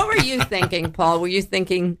 And what were you thinking, Paul? Were you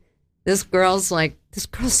thinking this girl's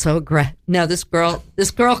so aggressive? No, this girl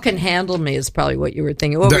can handle me is probably what you were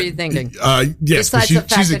thinking. What were you thinking? Yes, Besides the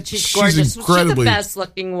fact that she's gorgeous, incredibly. she's the best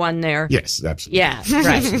looking one there. Yes, absolutely. Yeah,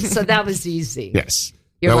 right. So that was easy. Yes.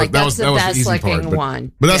 You're That like, was- that's the that was best easy looking part, but-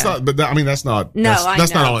 one. But that's Yeah. not. But that, I mean, that's not. No, that's, I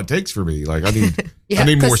that's not know. all it takes for me. Like I need, Yeah, I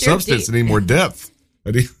need more 'cause you're substance. deep. I need more depth.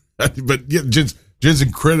 But yeah, Jen's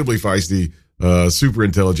incredibly feisty, super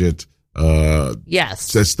intelligent,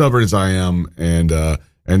 Yes. as stubborn as I am, and a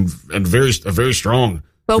very strong,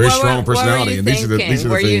 But very what strong were personality. you And these are the thinking?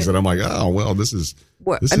 Were Were things you- that I'm like, oh well, this is.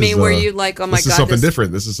 Were This you like, oh my this is God, something this-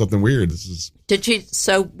 different. This is something weird. This is.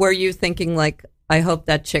 So were you thinking like, I hope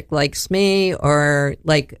that chick likes me, or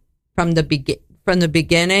like from the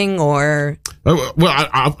beginning, or Well,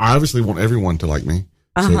 I obviously want everyone to like me.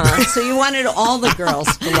 So you wanted all the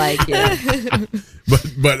girls to like you.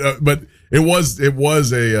 But it was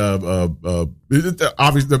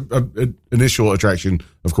obviously the initial attraction,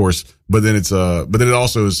 of course, but then it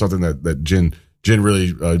also is something that Jen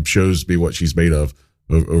really shows me what she's made of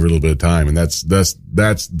over a little bit of time, and that's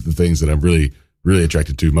the things that I'm really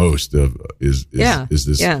attracted to most is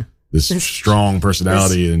this strong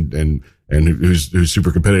personality and who's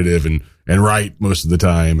super competitive and right most of the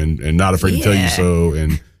time and not afraid to tell you so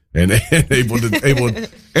and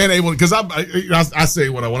able because I say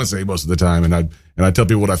what I want to say most of the time and I tell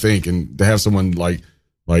people what I think, and to have someone like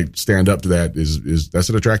stand up to that is that's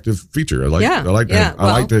an attractive feature. I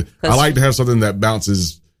like to have something that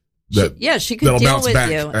bounces. She could deal with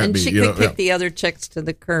you, and she could kick the other chicks to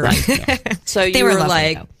the curb. Right. So you were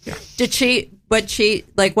like, did she? But she,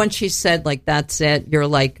 like, when she said like that's it, you're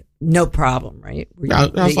like, no problem, right?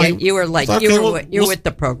 You were with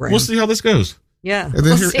the program. We'll see how this goes. Yeah, and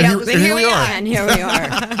here we are. And here we are.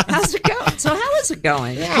 How's it going? So how is it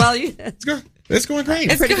going? Yeah. Well, it's going great.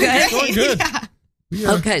 It's pretty good. It's going good.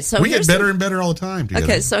 Yeah. Okay, so we get better and better all the time together.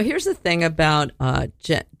 Okay, so here's the thing about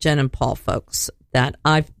Jen and Paul, folks, that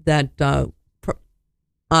I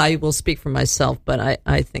will speak for myself, but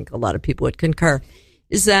I think a lot of people would concur,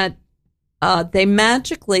 is that they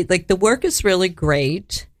magically, like, the work is really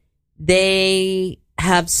great. They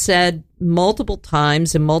have said multiple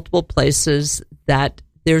times in multiple places that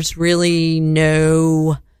there's really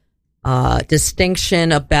no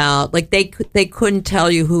distinction about, like, they couldn't tell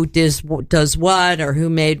you who does what or who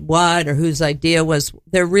made what or whose idea was.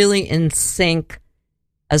 They're really in sync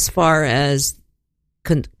as far as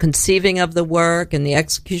conceiving of the work and the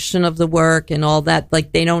execution of the work and all that.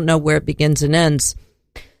 Like, they don't know where it begins and ends.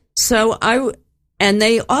 So and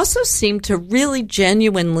they also seem to really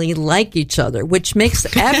genuinely like each other, which makes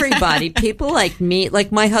everybody, people like me,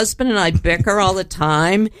 like my husband and I bicker all the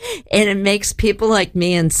time, and it makes people like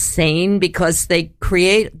me insane because they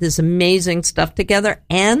create this amazing stuff together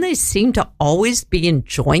and they seem to always be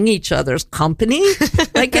enjoying each other's company.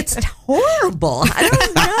 Like, it's horrible. I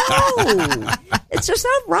don't know. It's just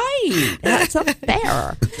not right. It's not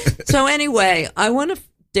fair. So anyway, I want to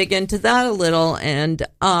dig into that a little, and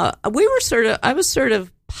I was sort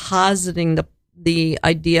of positing the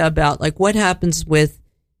idea about, like, what happens with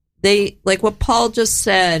like what Paul just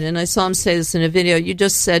said, and I saw him say this in a video. You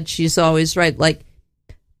just said she's always right. Like,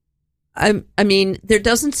 I mean, there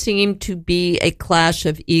doesn't seem to be a clash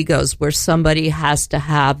of egos where somebody has to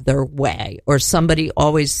have their way or somebody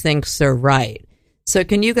always thinks they're right. So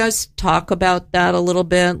can you guys talk about that a little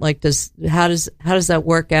bit? Like, how does that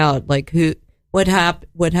work out? Like, what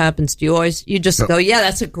happens? Do you just go, yeah,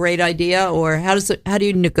 that's a great idea, or how do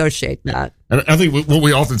you negotiate that? And I think what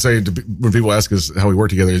we often say when people ask us how we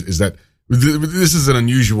work together is that this is an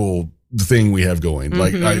unusual thing we have going.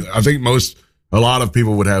 Mm-hmm. Like, I think a lot of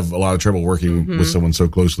people would have a lot of trouble working with someone so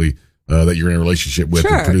closely that you're in a relationship with,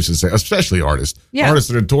 and producers, especially artists. Yeah.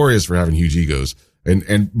 Artists are notorious for having huge egos,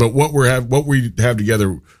 but what we have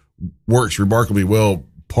together works remarkably well.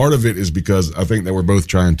 Part of it is because I think that we're both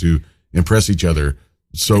trying to impress each other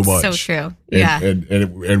so much. So true.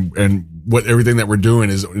 And what everything that we're doing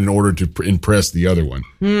is in order to impress the other one.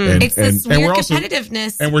 It's this weird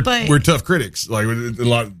competitiveness, and we're tough critics. Like, a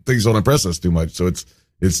lot of things don't impress us too much. So it's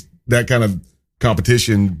that kind of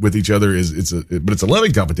competition with each other but it's a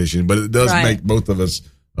loving competition, but it does make both of us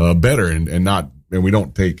better and we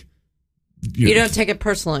don't take. You don't take it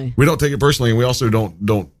personally. We don't take it personally, and we also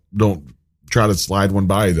don't try to slide one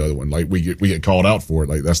by the other one. Like, we get called out for it.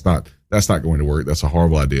 Like, that's not going to work. That's a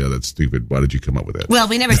horrible idea. That's stupid. Why did you come up with that? Well,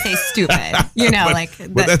 we never say stupid,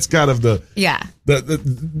 but that's kind of so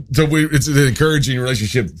it's an encouraging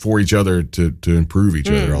relationship for each other to improve each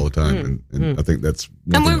other all the time. And I think that's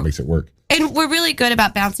one thing that makes it work. And we're really good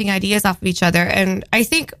about bouncing ideas off of each other. And I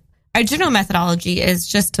think our general methodology is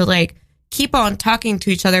just to, like, keep on talking to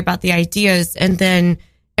each other about the ideas, and then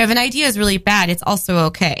if an idea is really bad, it's also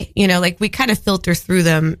okay. Like, we kind of filter through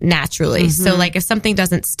them naturally. Mm-hmm. So, like, if something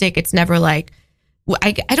doesn't stick, it's never like,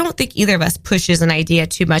 I don't think either of us pushes an idea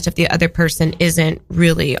too much if the other person isn't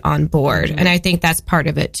really on board. Mm-hmm. And I think that's part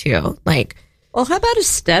of it too. Like, well, how about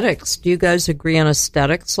aesthetics? Do you guys agree on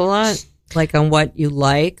aesthetics a lot? Like, on what you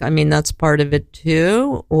like? I mean, that's part of it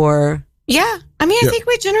too, or? Yeah. I mean, I think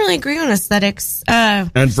we generally agree on aesthetics.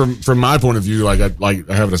 And from my point of view, I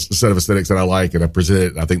have a set of aesthetics that I like, and I present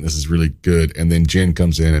it, and I think this is really good. And then Jen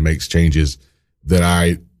comes in and makes changes that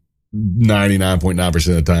I 99.9%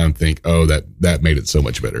 of the time think, oh, that made it so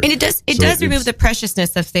much better. And it does remove the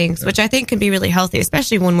preciousness of things, which I think can be really healthy,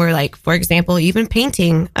 especially when we're, like, for example, even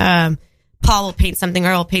painting. Paul will paint something,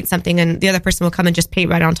 or I'll paint something, and the other person will come and just paint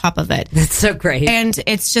right on top of it. That's so great. And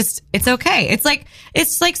it's okay. It's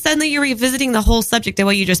like suddenly you're revisiting the whole subject the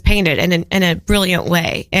way you just painted in a brilliant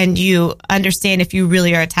way. And you understand if you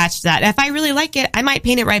really are attached to that. If I really like it, I might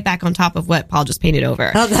paint it right back on top of what Paul just painted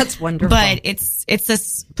over. Oh, that's wonderful. But it's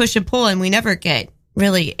this push and pull, and we never get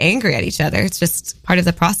really angry at each other. It's just part of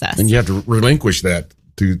the process. And you have to relinquish that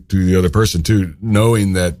to the other person too,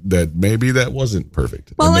 knowing that maybe that wasn't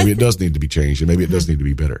perfect. Well, and maybe it does need to be changed, and maybe it does need to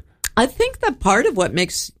be better. I think that part of what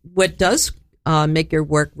does make your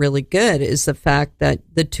work really good is the fact that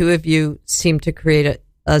the two of you seem to create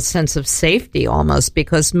a sense of safety almost,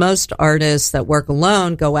 because most artists that work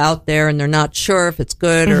alone go out there and they're not sure if it's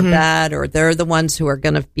good or bad, or they're the ones who are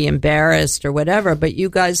going to be embarrassed or whatever. But you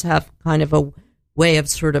guys have kind of a way of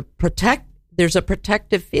sort of there's a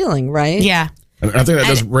protective feeling, right? Yeah. And I think that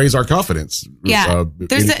does raise our confidence. Yeah.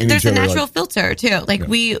 There's a natural like, filter too. Like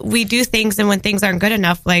we do things, and when things aren't good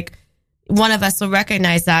enough, like one of us will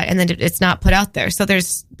recognize that, and then it's not put out there. So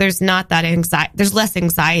there's not that anxiety. There's less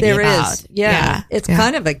anxiety. There about. is. Yeah. It's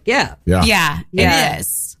kind of a gift. Yeah. It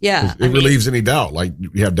is. Yeah. It relieves any doubt. Like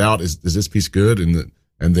you have doubt, is this piece good?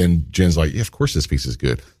 And then Jen's like, yeah, of course this piece is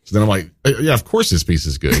good. So then I'm like, yeah, of course this piece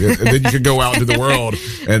is good. And then you can go out into the world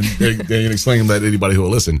and explain that to anybody who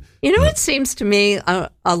will listen. You know, it seems to me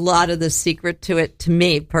a lot of the secret to it, to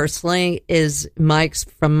me personally, is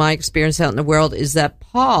from my experience out in the world, is that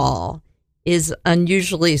Paul is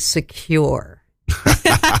unusually secure.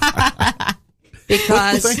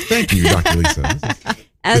 Because thank you, Dr. Lisa.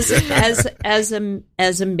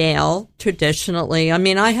 as a male, traditionally, I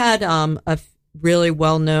mean, I had a really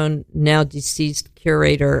well-known, now deceased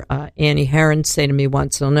curator, Annie Herron, say to me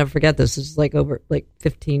once, and I'll never forget this, is over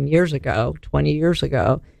 15 years ago, 20 years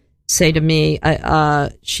ago, say to me,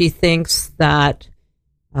 she thinks that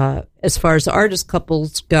as far as artist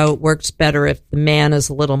couples go, it works better if the man is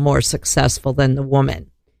a little more successful than the woman.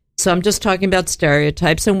 So I'm just talking about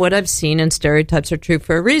stereotypes, and what I've seen, and stereotypes are true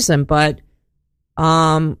for a reason, but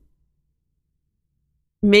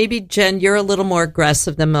maybe, Jen, you're a little more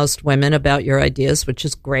aggressive than most women about your ideas, which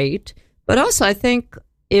is great. But also, I think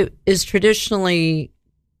it is traditionally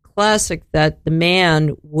classic that the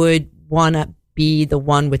man would want to be the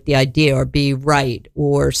one with the idea, or be right,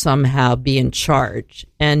 or somehow be in charge.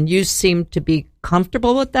 And you seem to be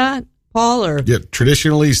comfortable with that, Paul? Or yeah,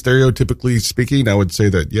 traditionally, stereotypically speaking, I would say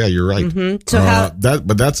that, yeah, you're right. Mm-hmm. So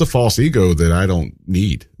but that's a false ego that I don't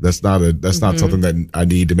need. That's not not something that I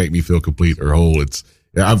need to make me feel complete or whole.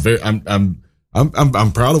 Yeah,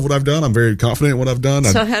 I'm proud of what I've done. I'm very confident in what I've done.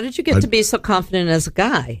 So how did you get to be so confident as a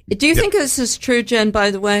guy? Do you think this is true, Jen,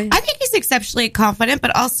 by the way? I think he's exceptionally confident,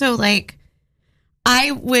 but also, like,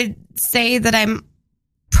 I would say that I'm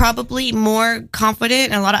probably more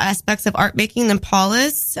confident in a lot of aspects of art making than Paul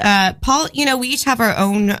is. Paul, we each have our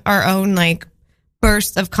own like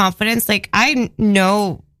bursts of confidence. Like, I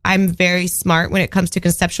know I'm very smart when it comes to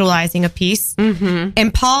conceptualizing a piece. Mm-hmm.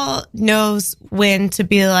 And Paul knows when to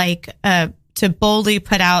be like, to boldly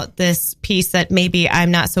put out this piece that maybe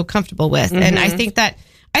I'm not so comfortable with. Mm-hmm. And I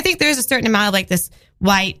think there's a certain amount of like this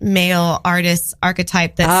white male artist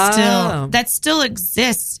archetype that still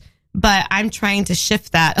exists, but I'm trying to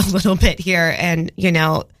shift that a little bit here and,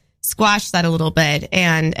 squash that a little bit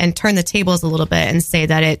and turn the tables a little bit and say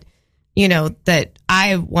that that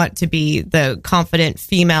I want to be the confident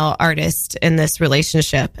female artist in this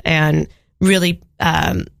relationship. And really,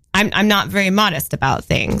 I'm not very modest about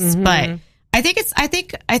things, mm-hmm. but I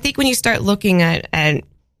think when you start looking at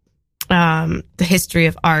the history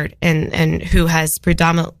of art and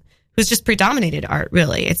who's just predominated art,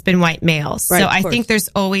 really, it's been white males. Right, so I think there's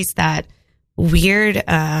always that weird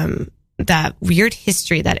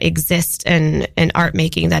history that exists in art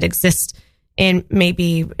making, that exists in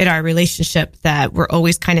maybe in our relationship, that we're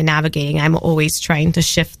always kind of navigating. I'm always trying to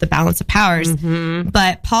shift the balance of powers. Mm-hmm.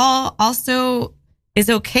 But Paul also is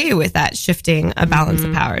okay with that shifting a balance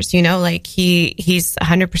mm-hmm. of powers, like he's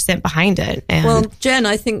 100% behind it. And well, Jen,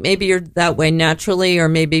 I think maybe you're that way naturally, or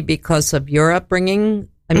maybe because of your upbringing.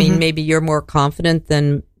 I mean, mm-hmm. maybe you're more confident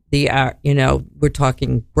than we're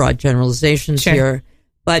talking broad generalizations sure. here,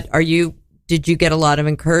 but did you get a lot of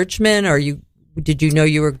encouragement, or did you know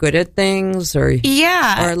you were good at things, or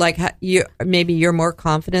yeah, or like maybe you're more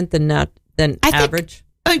confident than average?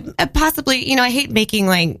 Possibly, I hate making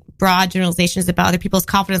like broad generalizations about other people's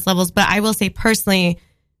confidence levels, but I will say personally,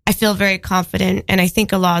 I feel very confident, and I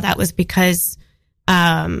think a lot of that was because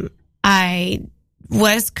I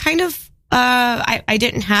was kind of I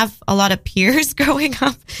didn't have a lot of peers growing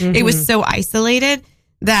up. Mm-hmm. It was so isolated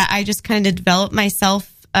that I just kind of developed myself.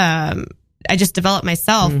 I just developed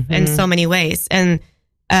myself mm-hmm. in so many ways. And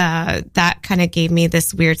that kind of gave me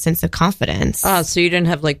this weird sense of confidence. Oh, so you didn't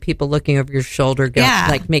have like people looking over your shoulder,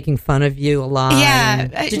 like making fun of you a lot. Yeah.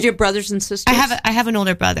 Did you have brothers and sisters? I have an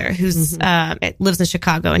older brother who's lives in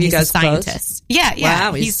Chicago, and he's a scientist. Close? Yeah.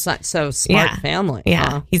 Wow, he's so smart family. Yeah,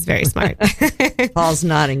 huh? he's very smart. Paul's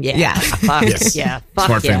nodding. Yeah. Fuck. Yes. Yeah. Fuck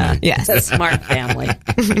Smart yeah. family. Yes. Smart family.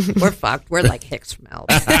 We're fucked. We're like Hicks from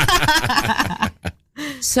Alabama.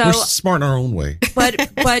 So We're smart in our own way. But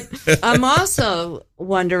I'm also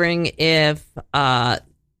wondering if,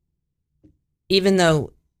 even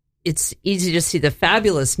though it's easy to see the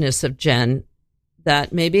fabulousness of Jen,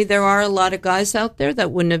 that maybe there are a lot of guys out there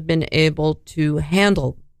that wouldn't have been able to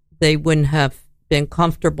handle. They wouldn't have been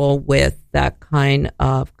comfortable with that kind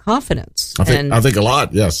of confidence. I think a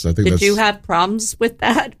lot. Yes, I think. Did you have problems with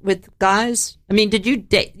that with guys? I mean, did you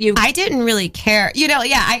date? I didn't really care. You know,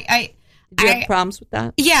 yeah, Did you have problems with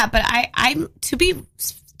that? Yeah, but I'm to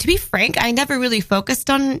be frank, I never really focused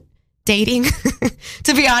on dating.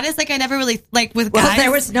 To be honest, like I never really like with guys. Well,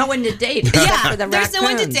 there was no one to date. Yeah, for the there's no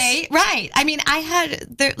one to raccoons. date. Right. I mean,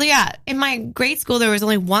 in my grade school there was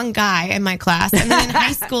only one guy in my class, and then in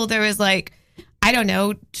high school there was like, I don't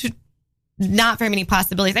know, not very many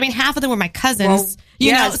possibilities. I mean, half of them were my cousins. Well,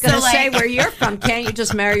 you know, I was going to so say like, where you're from. Can't you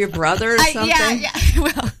just marry your brother or something? Yeah.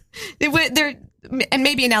 Well, they're and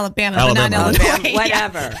maybe in Alabama, but not in Alabama, Illinois.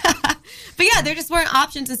 whatever. But yeah, there just weren't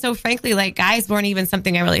options. And so frankly, like guys weren't even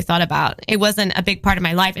something I really thought about. It wasn't a big part of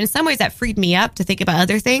my life. In some ways that freed me up to think about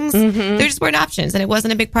other things. Mm-hmm. There just weren't options, and it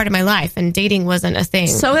wasn't a big part of my life, and dating wasn't a thing.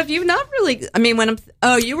 So have you not really, I mean,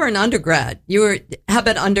 you were an undergrad. How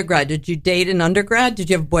about undergrad? Did you date in undergrad? Did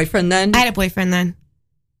you have a boyfriend then? I had a boyfriend then.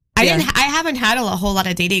 I haven't had a whole lot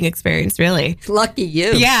of dating experience, really. Lucky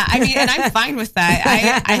you. Yeah, I mean, and I'm fine with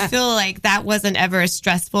that. I feel like that wasn't ever a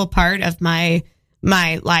stressful part of my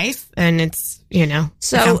life, and it's, you know.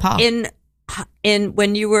 So in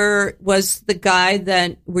when you was the guy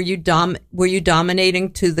that were you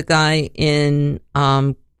dominating to the guy in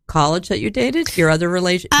college that you dated? Your other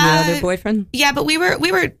boyfriend? Yeah, but we were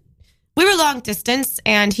long distance,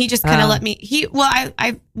 and he just kind of let me. He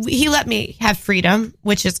let me have freedom,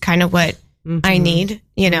 which is kind of what I need.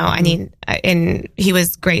 You know, I need, and he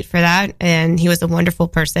was great for that, and he was a wonderful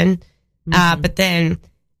person. But then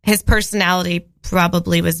his personality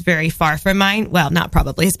probably was very far from mine. Well, not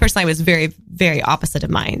probably. His personality was very, very opposite of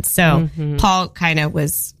mine. So Paul kind of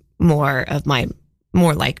was more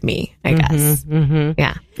like me, I guess.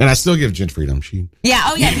 Yeah. And I still give Jen freedom. She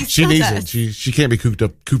she needs does. it. She can't be cooped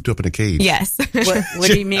up in a cage. Yes. What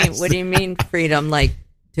do you mean? What do you mean freedom? Like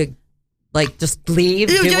to just leave,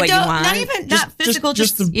 do what you want? Not physical.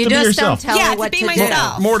 Just to you be just yourself. don't tell her to what be to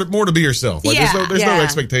myself. do. More to be yourself. Like there's no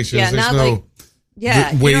expectations. Yeah, there's not no like-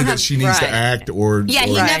 Yeah, the you way don't that have- she needs to right. act or Yeah,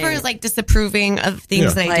 he or- never is like disapproving of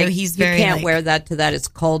things that I do. Like, He's very you can't like, wear that to that. It's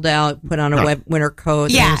cold out. Put on a winter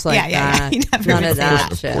coat. things like that. He never None would of say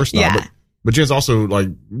that Of shit. course not. Yeah. But Jen's also like,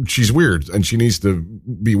 she's weird and she needs to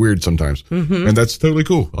be weird sometimes. And that's totally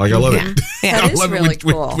cool. Like, I love it. Yeah. That I is love really it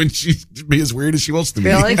when, cool. when she be as weird as she wants to be.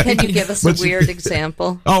 Really? Can you give us a But she- weird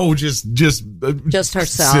example? Oh, just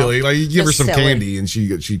herself. silly. Like you give her Just some silly. candy and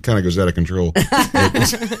she kind of goes out of control. but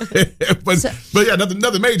yeah,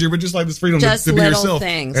 nothing major. But just like this freedom Just to be little yourself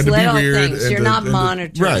things. and to Little be weird. things. and You're to- not and to-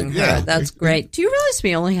 monitoring right? her. Yeah, That's great. Do you realize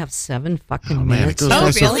we only have 7 fucking Oh, man, it minutes? goes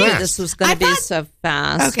by so Really? fast. This was going I to be thought- so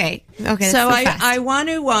fast. Okay. So that's so fast. I want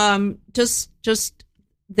to just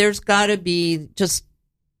there's got to be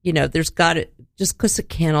there's got to, just because it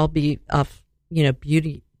can't all be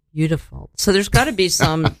beautiful. So there's got to be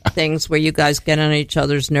some things where you guys get on each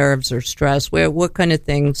other's nerves or stress. What kind of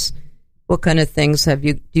things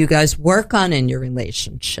do you guys work on in your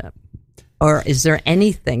relationship? Or is there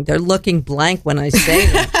anything? They're looking blank when I say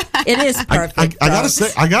that. It is perfect. I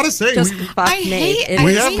gotta say, just we, fuck I me. hate- It I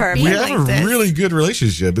we is hate have perfect. we being have like a this. really good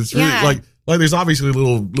relationship. It's really Yeah. like there's obviously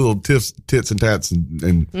little tits and tats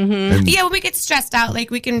and Yeah, when we get stressed out, like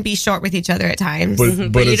we can be short with each other at times.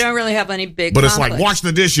 but But you it's, don't really have any big but it's like conflicts. wash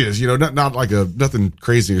the dishes, not like nothing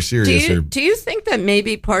crazy or serious. Do you think that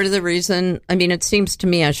maybe part of the reason, I mean, it seems to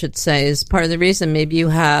me, I should say, is part of the reason maybe you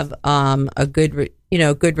have a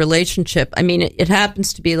good relationship. I mean, it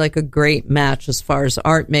happens to be like a great match as far as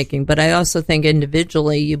art making, but I also think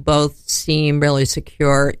individually you both seem really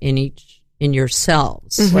secure in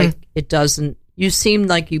yourselves. Mm-hmm. Like you seem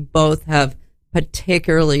like you both have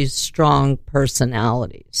particularly strong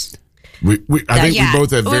personalities. I think we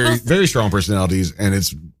both have Well, very very strong personalities, and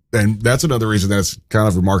that's another reason that's kind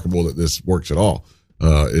of remarkable that this works at all.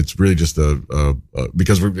 It's really just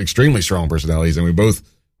because we're extremely strong personalities, and we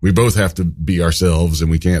both have to be ourselves, and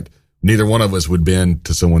we can't. Neither one of us would bend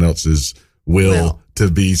to someone else's will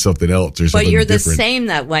to be something else or something But you're different. the same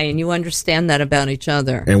that way, and you understand that about each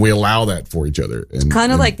other. And we allow that for each other. And,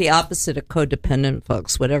 Kind of like the opposite of codependent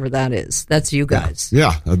folks, whatever that is. That's you guys.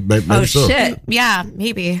 Yeah. Maybe Oh, so. shit. Yeah,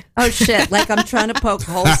 maybe. Oh, shit. Like I'm trying to poke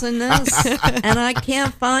holes in this, and I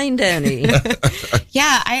can't find any.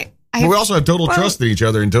 Yeah, But we also have total trust in each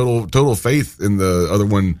other and total faith in the other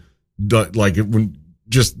one. Like when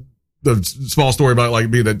just the small story about like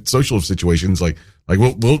being at social situations, like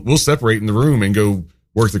we'll separate in the room and go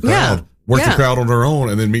work the crowd, the crowd on our own,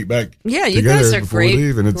 and then meet back. Yeah, you together guys are before we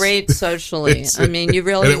leave, and it's, great socially. I mean, you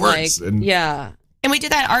really and it works, and- yeah. And we do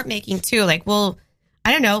that art making too. Like we'll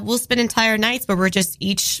spend entire nights, but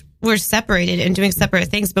we're separated and doing separate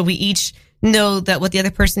things, but we each know that what the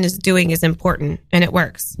other person is doing is important and it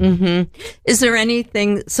works. Mm-hmm. Is there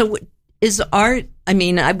anything? So is art? I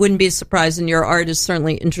mean, I wouldn't be surprised, and your art is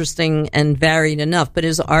certainly interesting and varied enough. But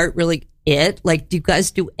is art really it? Like, do you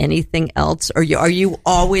guys do anything else? Or are you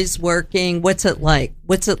always working? What's it like?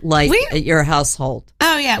 What's it like at your household?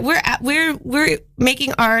 Oh yeah, we're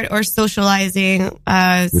making art or socializing,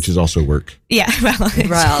 which is also work. Yeah,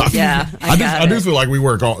 Well, yeah, I do feel like we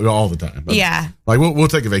work all the time. Yeah, like we'll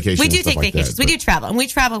take a vacation. We do take vacations. We do travel, and we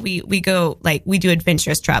travel. We go like we do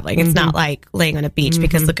adventurous traveling. It's not like laying on a beach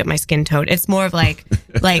because look at my skin tone. It's more of like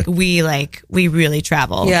we really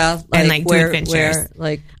travel. Yeah, and like do adventures. Where,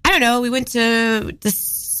 like I don't know. We went to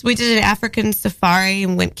this. We did an African safari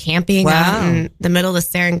and went camping out in the middle of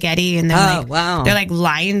the Serengeti, and they're they're like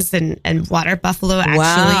lions and water buffalo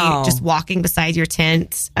actually just walking beside your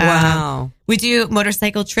tent. Wow. We do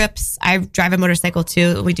motorcycle trips. I drive a motorcycle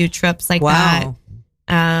too. We do trips like that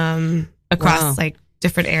across like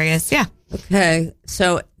different areas. Yeah. Okay.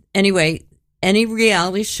 So anyway, any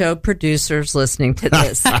reality show producers listening to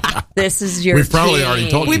this, this is your We've probably key. already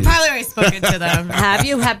talked to We've probably already spoken to them. Have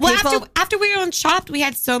you had Well, people? after we were on Chopped, we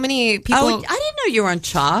had so many people. Oh, I didn't know you were on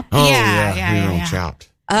Chop. Oh, Yeah, we were yeah. on Chopped.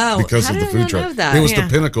 Oh, because how of the did I food not truck. know that? It was Yeah. the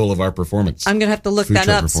pinnacle of our performance. I'm gonna have to look Food that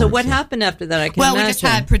truck up. So what performance, yeah. happened after that? I can Well, imagine. we just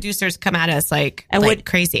had producers come at us like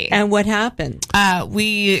crazy. And what happened?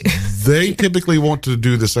 We They typically want to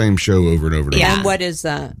do the same show over and over and Yeah. And what is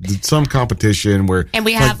that? over. Some competition where And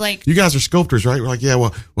we have, like- you guys are sculptors, right? We're like, yeah,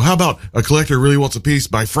 well, how about a collector really wants a piece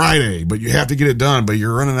by Friday, but you have to get it done, but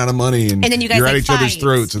you're running out of money, and then you guys, you're at like, each other's fight.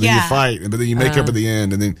 throats, and then you Yeah. fight, but then you make up at the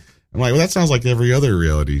end, and then I'm like, well, that sounds like every other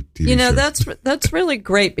reality TV You know, show. that's really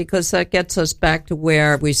great because that gets us back to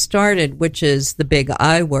where we started, which is the big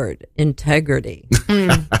I word, integrity.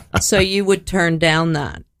 So you would turn down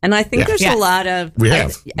that. And I think there's Yes. a lot of We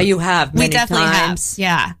have. you have we many definitely times. have.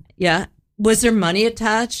 Yeah. Yeah. Was there money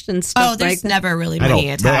attached and stuff Oh, like there's that? never really I money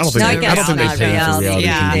don't attached. think No, I they, guess I don't think not they pay for reality. reality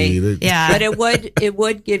Yeah. TV. Yeah. But it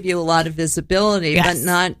would give you a lot of visibility, Yes.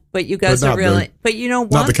 but you guys But are not really the- but you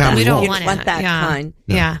don't not want the kind that. we You want. don't want that Yeah. kind.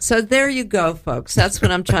 Yeah. So there you go, folks. That's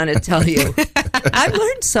what I'm trying to tell you. I've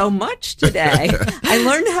learned so much today. I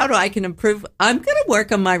learned I can improve. I'm going to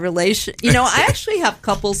work on my relation. You know, I actually have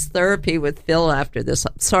couples therapy with Phil after this.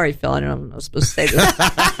 Sorry, Phil. I don't know if I'm supposed to say this.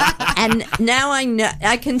 And now I know,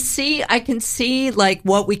 I can see like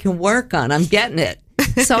what we can work on. I'm getting it.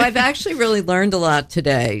 So I've actually really learned a lot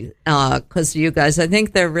today because of you guys. I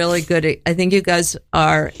think they're really good. I think you guys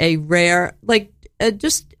are a rare,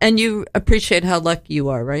 and you appreciate how lucky you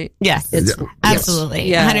are, right? Yes. It's Absolutely.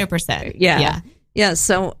 Yeah. 100%. Yeah. Yeah.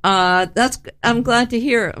 So I'm glad to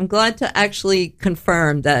hear. I'm glad to actually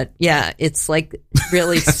confirm that. Yeah, it's like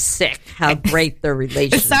really sick how great the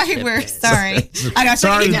relationship. Sorry. I got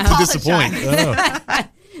Sorry to to disappoint.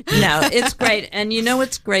 No, it's great. And you know,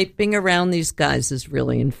 it's great. Being around these guys is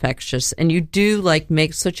really infectious. And you do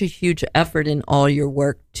make such a huge effort in all your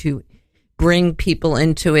work to bring people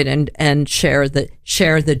into it and share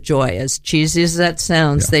the joy. As cheesy as that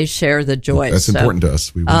sounds, they share the joy. That's important to us.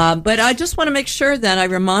 But I just want to make sure that I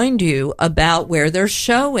remind you about where their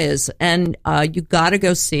show is. And you got to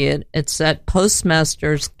go see it. It's at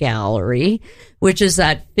Postmasters Gallery, which is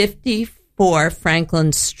at 54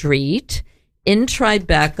 Franklin Street in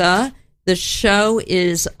Tribeca. The show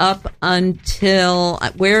is up until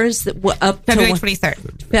where is the up February to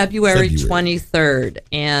 23rd. February 23rd,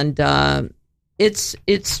 and it's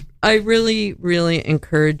I really really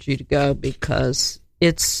encourage you to go because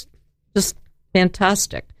it's just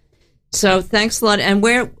fantastic. So thanks a lot. And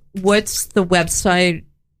what's the website?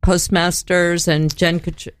 Postmasters and Jen,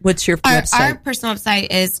 what's your website? Our personal website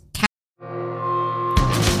is